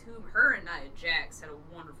Phoenix, whom her and Nia Jax had a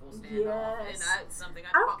wonderful standoff, Yes. and that's something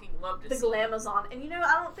I don't- fucking love to The see. Glamazon, and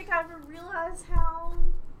I don't think I ever realized how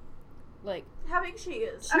Like, big she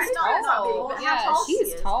is. she's I mean, not tall. big, but Yeah, how tall she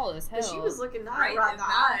she's is. tall as hell. But she was looking Right, right in and the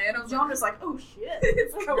eye, I don't John think- was like, "Oh shit,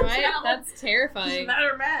 It's going Right? down. That's She's terrifying. not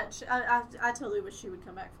her match." I totally wish she would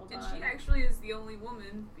come back full time. And she actually is the only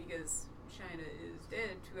woman, because Chyna is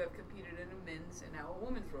dead, to have competed in a men's and now a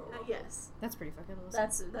women's Royal Rumble. Yes, That's pretty fucking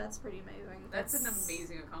awesome. that's pretty amazing. That's an That's-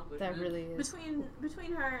 amazing accomplishment. That really is.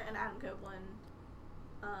 Between her and Adam Copeland,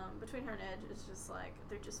 between her and Edge, it's just like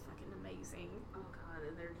they're just fucking amazing. Oh god,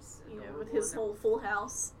 and they're just With his whole Full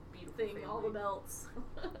House beautiful thing, family. all the belts,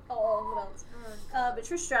 all the belts. But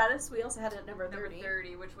Trish Stratus, we also had it at number Number 30.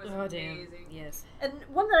 30, which was Oh, damn. amazing. Yes. And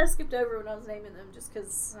one that I skipped over when I was naming them, just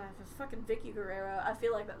because fucking Vicky Guerrero, I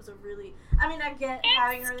feel like that was a really. I mean, I get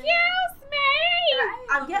having her there.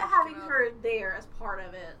 I get having her there as part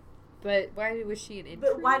of it. But why was she an intern?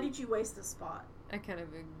 But why did you waste a spot? I kind of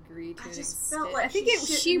agree to I an just extent. felt like I think she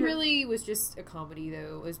she shouldn't have- really was just a comedy,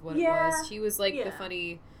 though, is what Yeah, it was. She was like the yeah.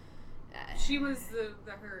 funny. She was the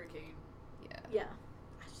hurricane. Yeah. Yeah.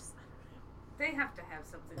 I don't know. They have to have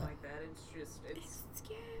something like that. It's Excuse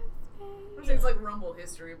I me. would say it's like Rumble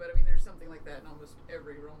history, but I mean, there's something like that in almost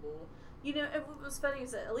every Rumble. And what was funny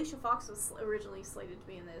is that Alicia Fox was originally slated to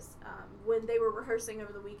be in this. When they were rehearsing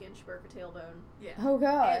over the weekend, she broke a tailbone. Yeah. Oh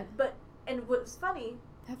god. And what was funny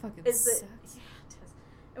That fucking is that sucks. yeah, it does.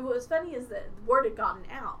 And what was funny is that word had gotten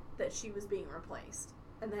out that she was being replaced,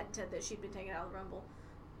 and that she'd been taken out of the Rumble.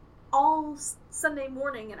 All Sunday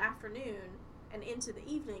morning and afternoon, and into the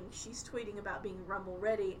evening, she's tweeting about being Rumble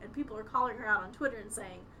ready, and people are calling her out on Twitter and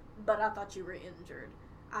saying, "But I thought you were injured.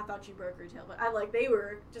 I thought you broke your tailbone." They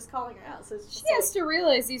were just calling her out. So it's She just has to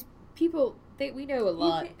realize these people. We know a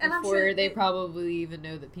lot can't- and I'm before sure they it- probably even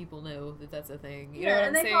know that people know that that's a thing. You know yeah, what I'm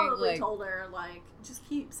and they saying? probably Like, told her just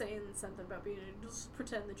keep saying something about being. Just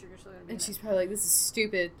pretend that you're still gonna be. and in she's it. probably like, "This is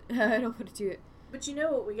stupid. I don't want to do it." But you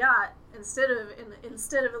know what we got instead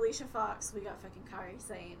of Alicia Fox, we got fucking Kairi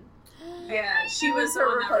Sane. Yeah, she was the her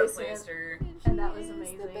one that replacement. replaced her. And that was She is the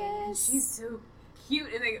amazing. And best. she's so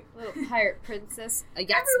cute, and they Little pirate princess. A everyone's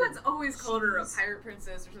yachtsman. always called her a Jeez. pirate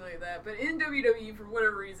princess or something like that. But in WWE, for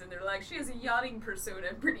whatever reason, they're like, she has a yachting persona.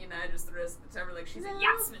 And Brittany and I just the rest of the time are like, she's No. a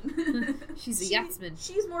yachtsman. She's a She- yachtsman.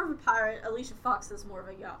 She's more of a pirate. Alicia Fox is more of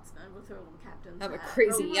a yachtsman with her little captain's I'm a hat. crazy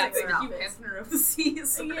Or She's whatever like the Hugh outfits. Hefner of the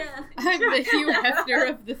seas. Yeah. I'm the Hugh Hefner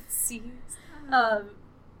of the seas.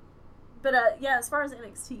 Yeah, as far as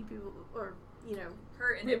NXT people, or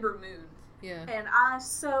Her and Ember Moon. Yeah. and I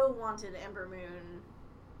so wanted Ember Moon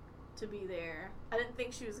to be there. I didn't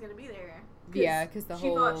think she was going to be there. Yeah, because the She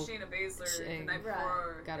whole fought Shayna Baszler the Shane night Right.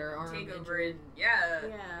 before. got her arm Takeover injured. and yeah,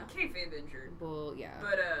 Yeah. kayfabe injured. Well, yeah.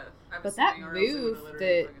 But I'm But that assuming or else they move would've let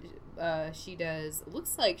her that she does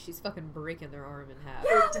looks like she's fucking breaking their arm in half.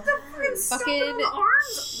 Yeah, It the freaking does. stuff Fucking on the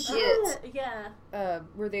arms. shit. Yeah.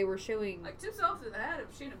 Where they were showing Like tips off to the hat of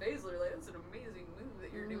Shayna Baszler. Like that's an amazing move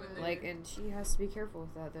that you're doing there. like, and she has to be careful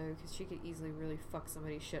with that though, because she could easily really fuck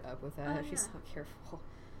somebody's shit up with that Oh, if she's yeah. not careful.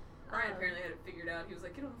 Ryan apparently had it figured out. He was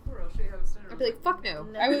like, "Get on the floor. I'll show you how it's done." I'd be like, fuck no.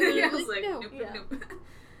 No. I would Yeah, I be was like, no. nope, Yeah. nope.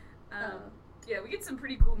 Uh, Yeah, we get some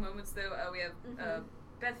pretty cool moments though. We have Mhm.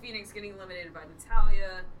 Beth Phoenix getting eliminated by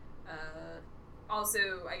Natalya.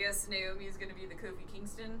 Also, I guess Naomi is going to be the Kofi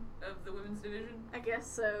Kingston of the women's division. I guess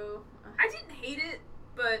so. I didn't hate it,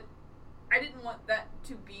 but I didn't want that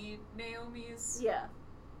to be Naomi's Yeah.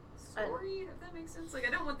 story, if that makes sense. Like,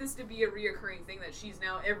 I don't want this to be a reoccurring thing that she's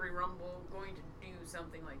now every Rumble going to do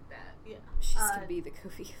something like that. Yeah. She's gonna be the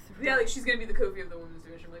Kofi. Yeah, like she's going to be the Kofi of the women's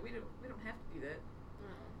division. Like, we don't have to do that.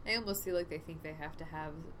 I almost feel like they think they have to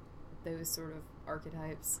have those sort of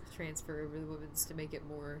archetypes transfer over the women's to make it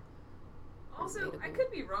more. Also, I relatable.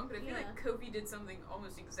 could be wrong, but I feel Yeah. like Kofi did something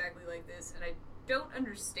almost exactly like this, and I don't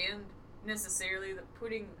understand necessarily the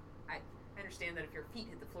putting. I understand that if your feet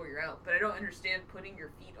hit the floor, you're out, but I don't understand putting your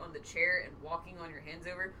feet on the chair and walking on your hands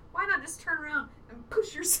over. Why not just turn around and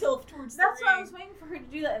push yourself towards That's the why I ring? was waiting for her to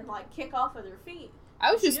do that and kick off with her feet.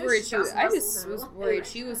 I was She just knows worried she's she got was. some I muscles just in her was leg. worried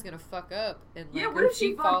she was gonna fuck up and like Yeah, what her if she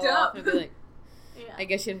feet fall fucked off up? and be like, Yeah. I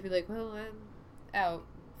guess she'd be like, well, I'm out.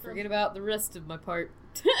 Forget about the rest of my part.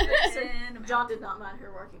 And I'm John out. did not mind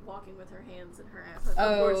her walking with her hands in her ass. Of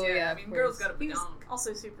Oh, course, yeah. yeah, I of mean, girl's course. got a He was badonk.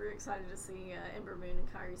 also super excited to see Ember Moon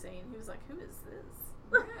and Kairi Sane. He was like, "Who is this?"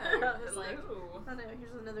 Yeah, I was like, hello. I know,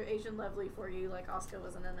 here's another Asian lovely for you, like Asuka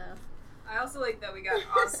wasn't enough. I also like that we got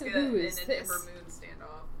Asuka Who and is an this? Ember Moon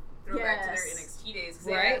standoff. Throwback to their Yes. NXT days because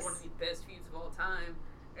they Right. had one of the best feuds of all time.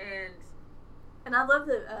 And I love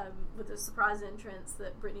that with the surprise entrance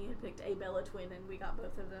that Brittany had picked a Bella twin and we got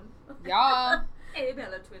both of them. Yeah. hey,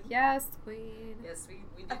 Bella Twin. Yes, queen. Yes, we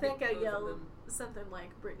did I think get I both of yelled them. something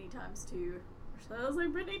like Brittany times 2. So I was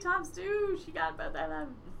like, Brittany times 2! She got both of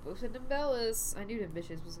them. Both of them Bellas. I knew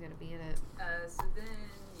Ambitious was gonna be in it. So then,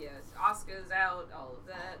 yes, Asuka's out, all of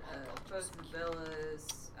that. Both the Bellas.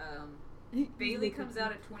 Bailey comes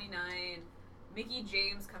out at 29. Mickey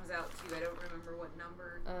James comes out too. I don't remember what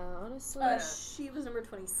number. Honestly. She was number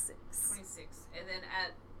 26. 26. And then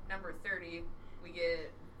at number 30, we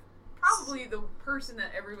get probably the person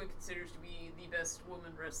that everyone considers to be the best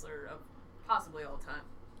woman wrestler of possibly all time.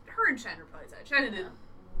 Her and China probably tied. China did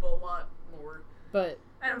a lot more. But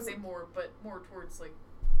I don't say more, but more towards like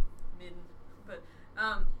mid. But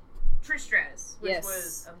Trish Stratus, which Yes.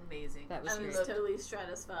 was amazing. That was I was great. totally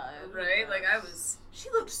stratified. right. Like she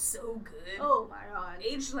looked so good. Oh my god.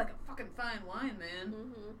 Aged like a fucking fine wine, man.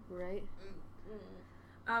 Mm-hmm. right.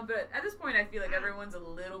 Mm. But at this point, I feel like everyone's a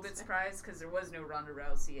little bit surprised because there was no Ronda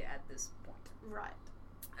Rousey at this point. Right.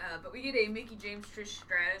 But we get a Mickey James Trish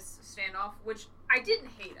Stratus standoff, which I didn't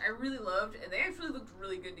hate. I really loved, and they actually looked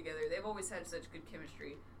really good together. They've always had such good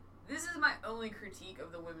chemistry. This is my only critique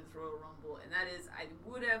of the Women's Royal Rumble, and that is I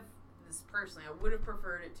would have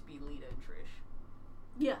preferred it to be Lita and Trish.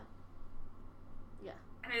 Yeah.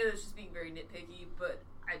 I know that's just being very nitpicky, but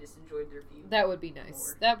I just enjoyed their feud. That would be nice.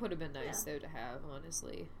 More. That would have been nice though to have,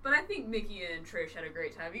 honestly. But I think Mickey and Trish had a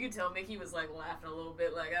great time. You could tell Mickey was like laughing a little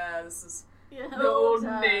bit, like, this is Yeah. the old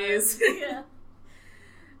times. days. Yeah.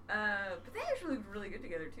 But they actually looked really good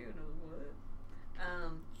together too. And I was like,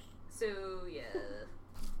 what? So yeah,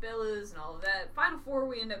 Bellas and all of that. Final four,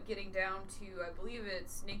 we end up getting down to, I believe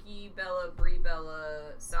it's Nikki, Bella, Brie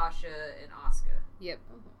Bella, Sasha, and Asuka. Yep.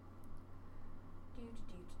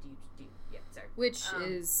 Yeah, sorry. Which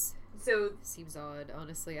So seems odd,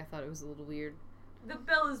 honestly. I thought it was a little weird. the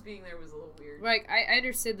Bellas being there was a little weird. Like, I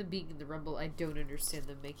understand them being in the Rumble. I don't understand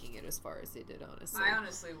them making it as far as they did, honestly. I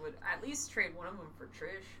honestly would at least trade one of them for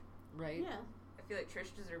Trish. Right? Yeah. I feel like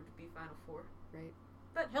Trish deserved to be Final Four. Right.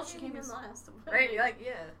 But Hell, she came in last. Right? Like,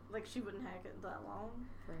 yeah. Like she wouldn't hack it that long.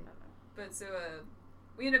 Right. I don't know. But so,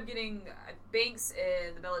 we end up getting Banks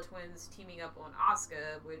and the Bella Twins teaming up on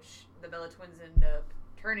Asuka, which the Bella Twins end up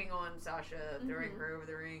turning on Sasha, throwing her over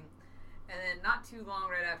the ring. And then not too long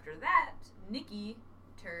right after that, Nikki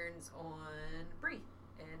turns on Brie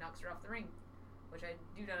and knocks her off the ring, which I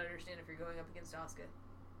do not understand if you're going up against Asuka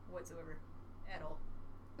whatsoever at all.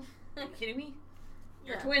 Are you kidding me?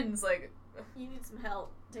 You're Yeah. twins, like. You need some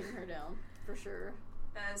help taking her down, for sure.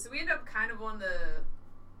 So we end up kind of on the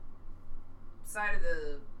side of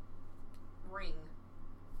the ring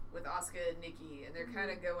with Asuka and Nikki, and they're kind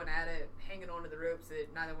of going at it, hanging onto the ropes that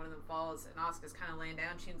neither one of them falls, and Asuka's kind of laying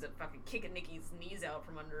down. She ends up fucking kicking Nikki's knees out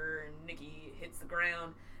from under her, and Nikki hits the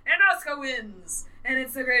ground, and Asuka wins! And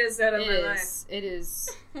it's the greatest set of my life. It is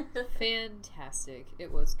fantastic.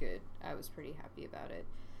 It was good. I was pretty happy about it.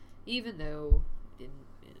 Even though it didn't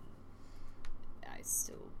win, I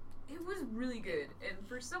still... It was really good, and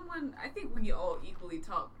for someone, I think we all equally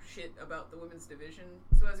talk shit about the women's division.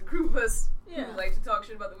 So as a group of us Yeah. who like to talk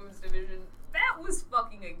shit about the women's division, that was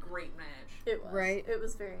fucking a great match. It was. Right. It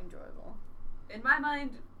was very enjoyable. In my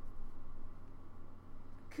mind,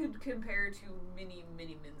 could compare to many,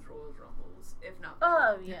 many men's Royal Rumbles, if not better.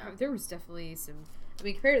 Oh, yeah. There was definitely some... I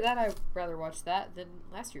mean, compared to that, I'd rather watch that than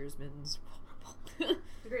last year's men's Rumble.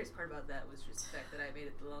 The greatest part about that was just the fact that I made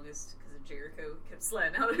it the longest because of Jericho kept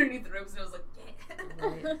sliding out underneath the ropes, and I was like, yeah.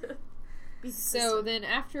 Right. So then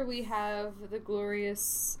after we have the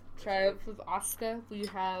glorious triumph of Asuka, we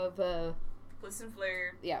have Bliss and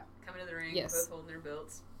Flair coming to the ring, Yes. both holding their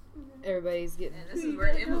belts. everybody's getting... And this is where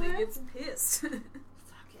Emily gets pissed.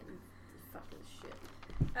 Fucking shit.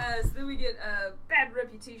 So then we get bad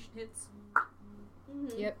reputation hits.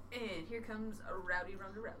 Mm-hmm. Yep. And here comes a rowdy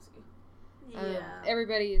Ronda Rousey. Yeah.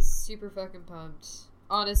 Everybody is super fucking pumped.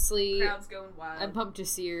 Honestly, Crowd's going wild. I'm pumped to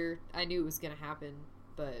see her. I knew it was gonna happen,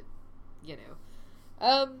 but you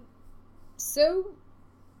know. So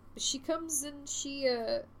she comes and she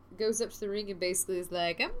goes up to the ring and basically is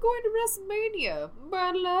like, "I'm going to WrestleMania.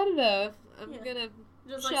 Blah, blah, blah, blah. I'm Yeah. gonna."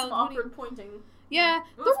 Just like Shall some awkward pointing. Yeah,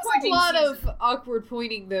 Well, there it's was a pointing lot season. of awkward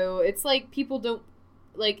pointing though. It's like people don't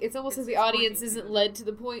like. It's almost It's like the audience pointing isn't season. led to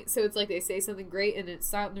the point, so it's like they say something great and it's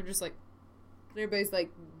silent. And they're just like, everybody's like,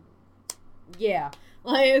 yeah,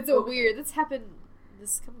 like it's so Okay. weird. That's happened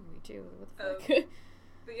this coming week too. What the fuck?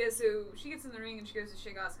 But yeah, so she gets in the ring and she goes to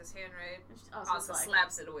shake Asuka's hand, right? And Asuka's Asuka like,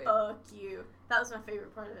 slaps it away. fuck you. That was my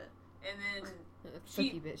favorite part of it. And then Fuck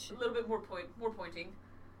you, bitch. a little bit more pointing.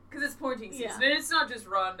 Because it's pointing season. Yeah. And it's not just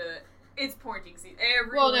Ronda, it's pointing season.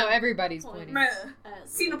 Well, no, everybody's Pointing. pointing.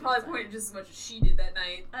 Cena probably pointed just as much as she did that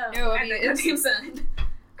night. Oh. No, I At mean, that it's, goddamn sign.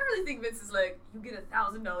 I really think Vince is like, you get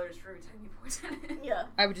 $1,000 for every time you point at it. Yeah.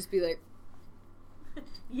 I would just be like,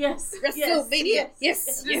 Yes. WrestleMania. Yes.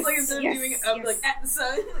 Just Yes. like instead yes, of doing it up yes. like at the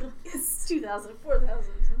sun. Like, yes. 2,000,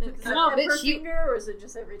 4,000. Come on, per bitch, you- finger, or is it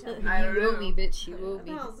just every time? I don't You owe know. me, bitch. You owe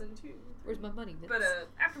me. 1,000 too. Where's my money, bitch? But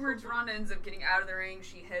afterwards, Ronda ends up getting out of the ring.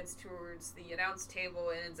 She heads towards the announce table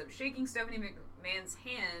and ends up shaking Stephanie McMahon's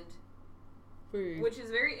hand, which is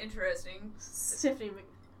very interesting. Stephanie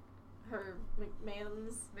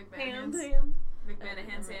McMahon's hand.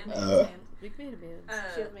 McMahon's hand. McMahon, man.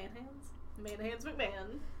 She has man hands. Man hands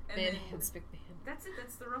McMahon. And Man then hands McMahon. that's it.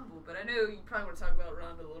 That's the Rumble. But I know you probably want to talk about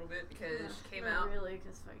Ronda a little bit because she came Not out. really,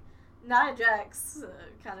 because Nia Jax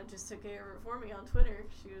kind of just took care of it for me on Twitter.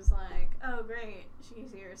 She was like, "Oh, great,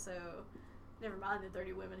 she's here." So, never mind the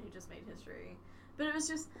 30 women who just made history. But it was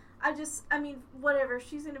just, I mean, whatever.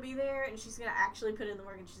 She's gonna be there, and she's gonna actually put in the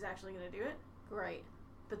work, and she's actually gonna do it. Great.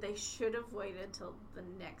 But they should have waited till the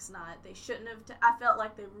next night. They shouldn't have. I felt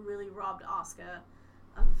like they really robbed Asuka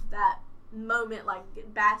of that moment, like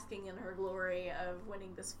basking in her glory of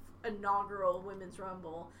winning this inaugural Women's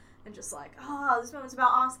Rumble, and just like, oh, this moment's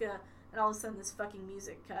about Asuka, and all of a sudden this fucking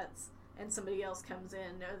music cuts, and somebody else comes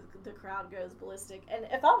in, the crowd goes ballistic. And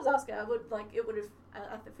if I was Asuka, I would like it would have.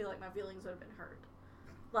 I feel like my feelings would have been hurt.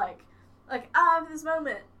 Like I have this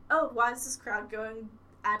moment. Oh, why is this crowd going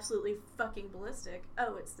absolutely fucking ballistic?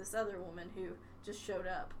 Oh, it's this other woman who just showed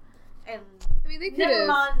up. And I mean, they could never have.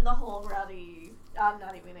 mind the whole rowdy. I'm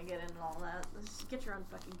not even gonna get into all that. Just get your own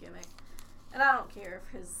fucking gimmick. And I don't care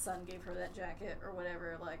if his son gave her that jacket or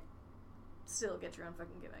whatever. Like, still get your own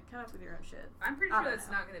fucking gimmick. Come up with your own shit. I'm pretty I sure don't that's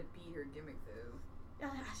know. not gonna be her gimmick though. I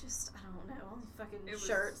don't know. All these fucking It was-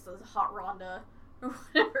 shirts, the hot Ronda or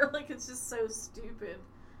whatever. Like, it's just so stupid.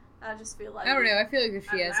 I just feel like I don't know. I feel like if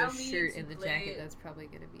she has Allow a me shirt to in the play jacket, that's probably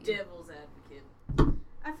gonna be. Devil's advocate.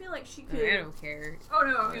 I feel like she I could. mean, I don't care. Oh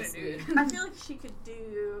no, I'm Honestly. gonna do it. I feel like she could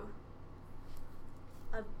do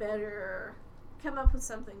a better, come up with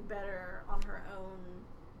something better on her own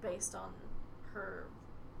based on her,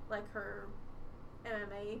 like her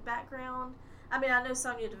MMA background. I mean, I know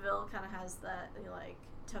Sonya Deville kind of has that, like,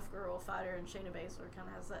 tough girl fighter, and Shayna Baszler kind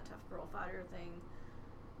of has that tough girl fighter thing.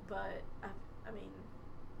 But, I mean,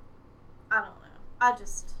 I don't know. I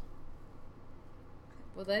just...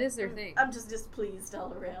 Well, that is their thing. I'm just displeased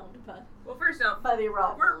all around Well, first off, by the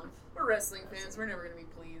arrival of... we're wrestling fans. We're never gonna be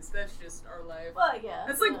pleased. That's just our life. Well, yeah.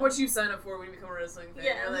 That's like yeah. what you sign up for when you become a wrestling fan.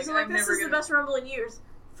 Yeah, You're like, so, like, I'm this never is gonna. the best Rumble in years.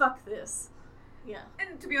 Fuck this. Yeah.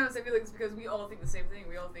 And to be honest, I feel like it's because we all think the same thing.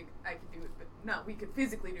 We all think I could do it, but not we could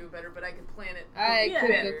physically do it better, but I could plan it. I Yeah. could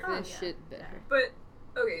better. book this Oh, yeah. shit better. But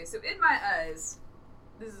okay, so in my eyes,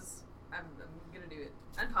 this is I'm gonna do it.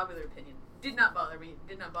 Unpopular opinion. Did not bother me.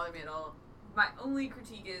 Did not bother me at all. My only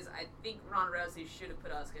critique is I think Ronda Rousey should have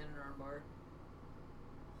put Asuka in an armbar.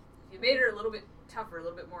 You made her a little bit tougher, a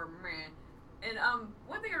little bit more meh. And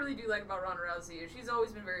one thing I really do like about Ronda Rousey is she's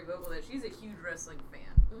always been very vocal that she's a huge wrestling fan.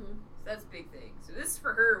 Mm-hmm. So that's a big thing. So this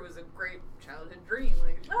for her was a great childhood dream.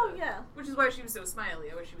 Like, Oh, yeah. which is why she was so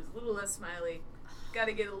smiley. I wish she was a little less smiley. Got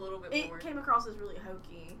to get a little bit It more. came across as really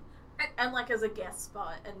hokey. And, like, as a guest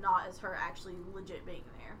spot, and not as her actually legit being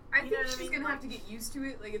there. I You think know what she's I mean? gonna Like, have to get used to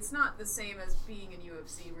it. Like, it's not the same as being in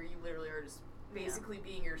UFC where you literally are just basically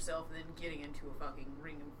being yourself and then getting into a fucking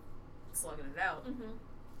ring and slugging it out. Mm-hmm.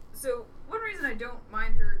 So, one reason I don't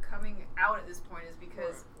mind her coming out at this point is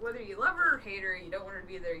because whether you love her or hate her, you don't want her to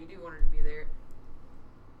be there, you do want her to be there,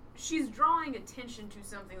 she's drawing attention to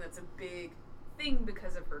something that's a big thing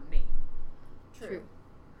because of her name. True.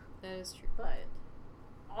 That is true. But,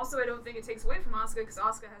 Also, I don't think it takes away from Asuka because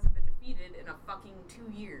Asuka hasn't been defeated in a fucking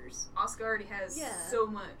 2 years. Asuka already has Yeah. so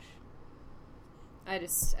much. I It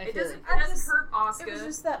feel doesn't, like it doesn't hurt Asuka. it was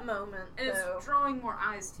just that moment, And though. it's drawing more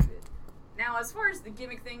eyes to it. Now, as far as the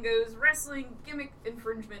gimmick thing goes, wrestling gimmick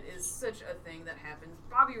infringement is such a thing that happens.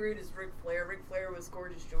 Bobby Roode is Ric Flair. Ric Flair was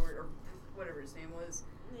Gorgeous George, or whatever his name was.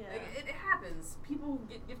 Yeah. Like, it happens. People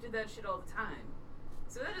get gifted that shit all the time.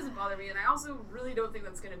 So that doesn't bother me, and I also really don't think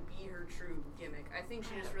that's going to be her true gimmick. I think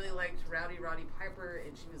she just really liked Rowdy Roddy Piper,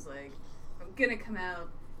 and she was like, I'm going to come out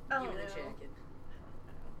and give me the no. jacket.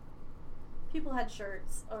 People had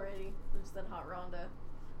shirts already that said Hot Ronda,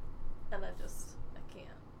 and I can't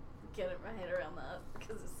get my head around that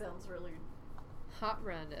because it sounds really, Hot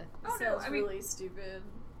Ronda. Oh, sounds no, I mean, really stupid.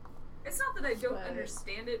 it's not that I don't But-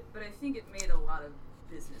 understand it, but I think it made a lot of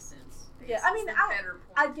business sense. Yeah, guess I is mean, the I better point.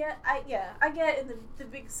 I get in the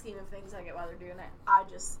big scheme of things, I get why they're doing it. I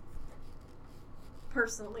just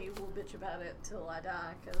personally will bitch about it till I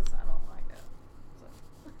die because I don't like it.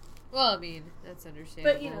 So. Well, I mean, that's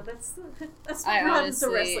understandable. But you know, that's what I happens to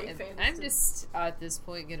honestly, wrestling fans. I'm too. just at this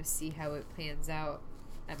point gonna see how it pans out.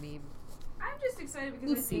 I mean, I'm just excited because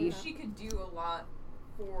We'll I think see. she could do a lot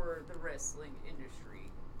for the wrestling industry.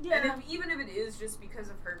 Yeah. And even if it is just because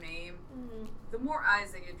of her name, Mhm. the more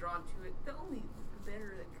eyes that get drawn to it, the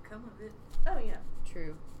better that could come of it. Oh yeah.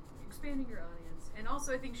 true. Expanding your audience. And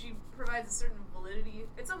also I think she provides a certain validity.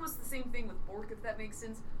 It's almost the same thing with Bork, if that makes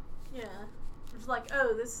sense. Yeah. It's like,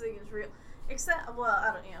 oh, this thing is real. Except, well,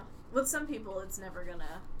 I don't know. With some people, it's never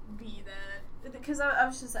gonna Be that. Because I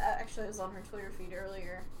was just actually I was on her Twitter feed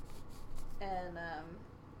earlier, and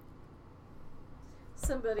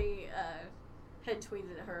somebody had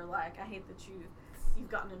tweeted at her like, "I hate that you've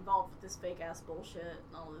gotten involved with this fake ass bullshit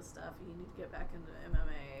and all this stuff. You need to get back into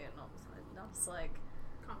MMA and all this." And I was like,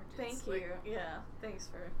 Convergence. "Thank you, yeah, thanks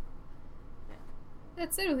for." I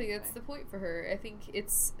don't think that's the point for her. I think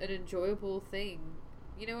it's an enjoyable thing.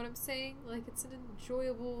 You know what I'm saying? Like, it's an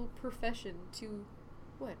enjoyable profession to...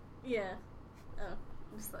 What? Yeah. Oh,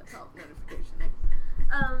 just that top notification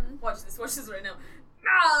there. Watch this right now.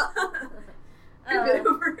 Ah! Move it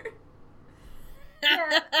over.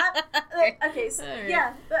 Yeah. Okay. So Alright.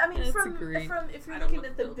 yeah, but I mean, That's from agreed. if you're I don't looking want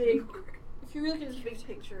at the those big, anymore. if you're looking at the big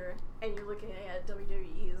picture, and you're looking at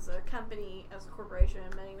WWE as a company, as a corporation,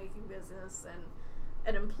 money-making business, and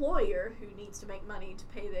an employer who needs to make money to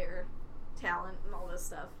pay their talent and all this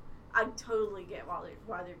stuff, I totally get why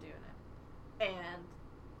they're doing it, and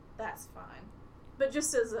that's fine. But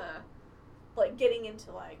just as a like getting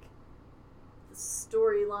into like the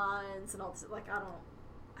storylines and all this, like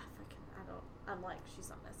I'm like, she's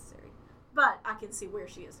not necessary. But I can see where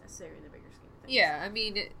she is necessary in the bigger scheme of things. Yeah, I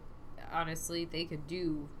mean, honestly, they could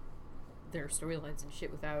do their storylines and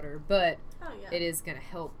shit without her, but Oh yeah. it is gonna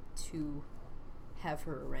help to have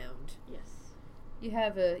her around. Yes. You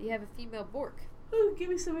have a female Bork. Ooh, give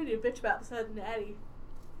me somebody to bitch about besides Natty.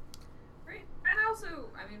 Right. And also,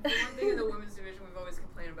 I mean, for one thing in the women's division we've always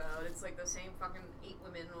complained about, it's like the same fucking 8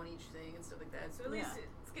 women on each thing and stuff like that. So at least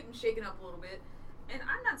it's getting shaken up a little bit. And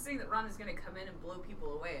I'm not saying that Ronda's going to come in and blow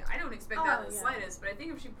people away. I don't expect that in the slightest, but I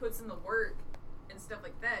think if she puts in the work and stuff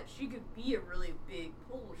like that, she could be a really big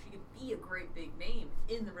pull. She could be a great big name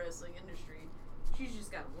in the wrestling industry. She's just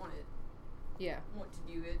got to want it. Yeah. Want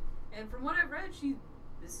to do it. And from what I've read,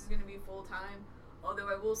 this is going to be full time. Although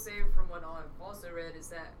I will say, from what I've also read, is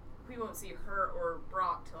that we won't see her or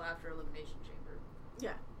Brock till after Elimination Chamber.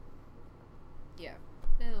 Yeah. Yeah.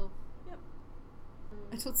 No. Yep.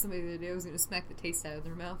 I told somebody the other day I was going to smack the taste out of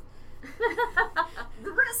their mouth.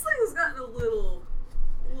 The wrestling has gotten a little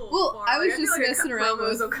Well, far. I was Like, just feel like messing I cut around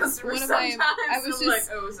promos with on customers one of my- sometimes, I was and I'm just-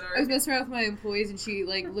 like, oh, sorry. I was messing around with my employees, and she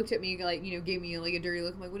like looked at me, like, you know, gave me like a dirty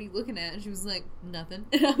look. I'm like, "What are you looking at?" And she was like, "Nothing."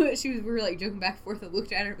 And we were like joking back and forth. I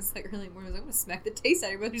looked at her. It was like early morning. I was like, "I'm gonna smack the taste out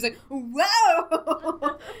of your mouth." She's like,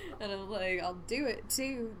 "Whoa!" And I'm like, "I'll do it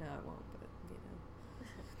too." No, I won't. But you know,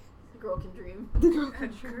 The girl can dream. the girl A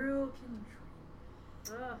can dream. girl can dream.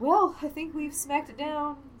 Well, I think we've smacked it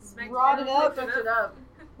down, Smacked it rawed down, it up. Fucked it up.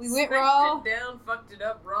 We went Smacked raw. it down, fucked it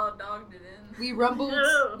up, raw dogged it in. We rumbled.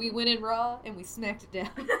 No. We went in raw, and we smacked it down.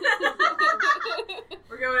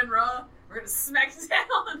 We're going in raw. We're gonna smack it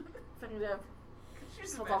down. Fucked it up. Could you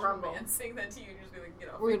just Hold imagine on, a rumble. man saying that to you and just be like, get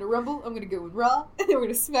off We're me. gonna rumble. I'm gonna go in raw, and then we're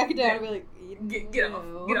gonna smack it down. And be like, Get no.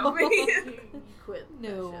 off. Get off me. You quit. that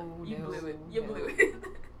No, You no, blew it. You no. blew it. shit.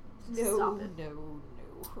 No, Stop it. no.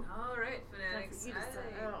 All right, Time fanatics. for you to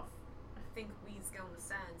sign off. I think we's going to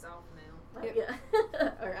signs off now. Yep. Yeah.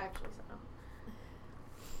 Or actually, so.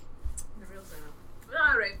 The real sign off.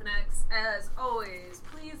 All right, fanatics. As always,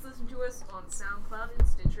 please listen to us on SoundCloud and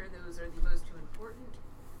Stitcher. Those are the most two important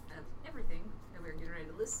of everything that we're getting ready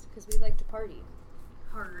to list. Because we like to party.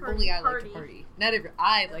 Hard. Party, Only I like party. to party. Not every.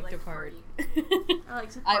 I I like like to to party. I like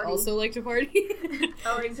to I party. also like to party.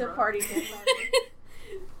 I like to party. with my-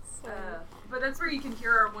 But that's where you can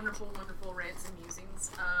hear our wonderful, wonderful rants and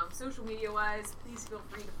musings. Social media-wise, please feel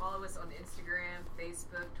free to follow us on Instagram,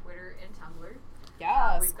 Facebook, Twitter, and Tumblr.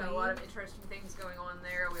 Yes, We've got a lot of interesting things going on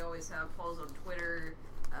there. We always have polls on Twitter,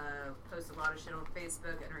 post a lot of shit on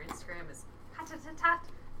Facebook, and our Instagram is hot.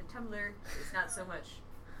 The Tumblr is not so much.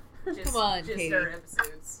 Just, Come on, just Katie. our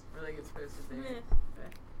episodes really gets posted there. Meh.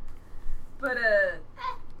 But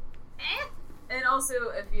and also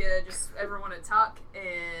if you just ever want to talk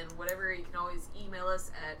and whatever, you can always email us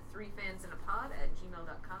at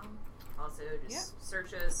 3fansinapod@gmail.com. Also, just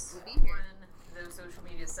search us We'll be here. on those social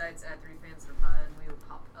media sites at 3fans.pod, and we will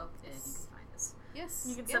pop up and you can find us. Yes.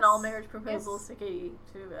 You can send all marriage proposals to Katie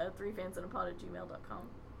to 3fansinapod@gmail.com.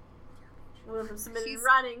 We'll have them submitted in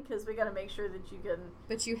writing because we got to make sure that you can.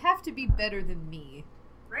 But you have to be better than me.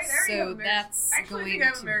 Right? I already have a marriage. That's Actually, I think I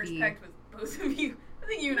have a marriage pact with both of you. I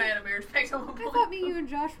think you and I had a marriage pact at one point. I thought me, you, and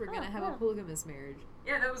Josh were gonna have a polygamous marriage.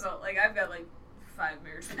 Yeah, that was all. Like, I've got like 5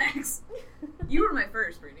 marriage pacts. You were my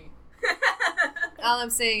first, Brittany. All I'm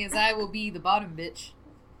saying is I will be the bottom bitch.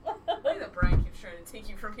 I think that Brian keeps trying to take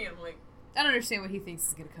you from me. I'm like, I don't understand what he thinks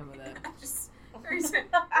is gonna come of that. I just every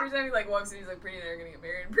time he like walks in, he's like, Brittany and I are gonna get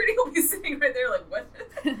married. And Brittany will be sitting right there like, what?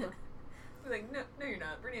 I'm like, no, you're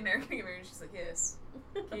not. Brittany and I are gonna get married. She's like, yes,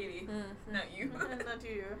 Katie, not you. Not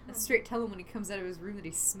you. I straight tell him when he comes out of his room that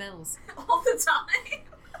he smells. All the time.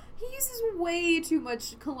 He uses way too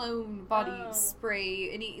much cologne body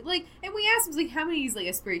spray, and and we asked him like how many. He's like,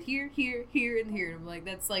 I sprayed here, here, here, and here. And I'm like,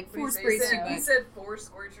 that's like 4 sprays too much. He said 4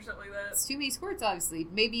 squirts or something like that. It's too many squirts, obviously.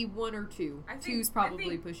 Maybe 1 or 2. I think, Two's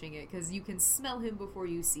probably pushing it because you can smell him before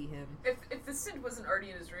you see him. If the scent wasn't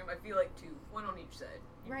already in his room, I feel like 2, 1 on each side.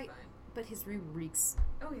 You'd Right. be fine. But his room reeks.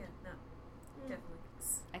 Oh yeah, no, definitely.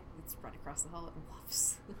 It's right across the hall. It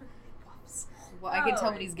wafts. Whoops. Well, I can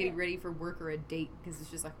tell when he's getting ready for work or a date because it's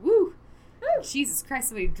just like, woo! Jesus Christ,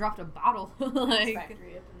 somebody dropped a bottle. Like,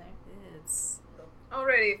 factory up in there. It's...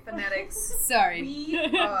 Alrighty, fanatics. Sorry.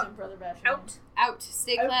 We are Brother Bashing. Out.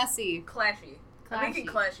 Stay Out. classy. Clashy. I'm making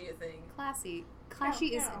clashy a thing. Classy.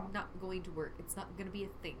 Clashy is not going to work. It's not going to be a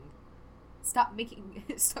thing. Stop making.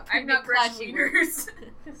 Stop trying I'm to not make clashy work. Wieners.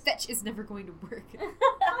 Fetch is never going to work.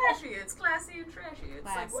 Clashy. It's classy and trashy. It's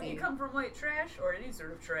like when Classy. you come from white trash or any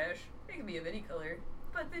sort of trash. It can be of any color,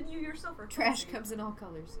 but then you yourself are Trash classy. comes in all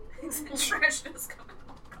colors. Trash does come in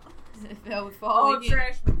all colors. All All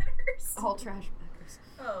trash matters. All trash matters.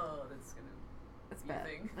 Oh, that's gonna. That's be a bad.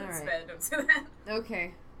 thing. All That's right. bad. Don't say that.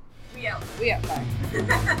 Okay. We out. We out.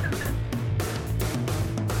 Bye.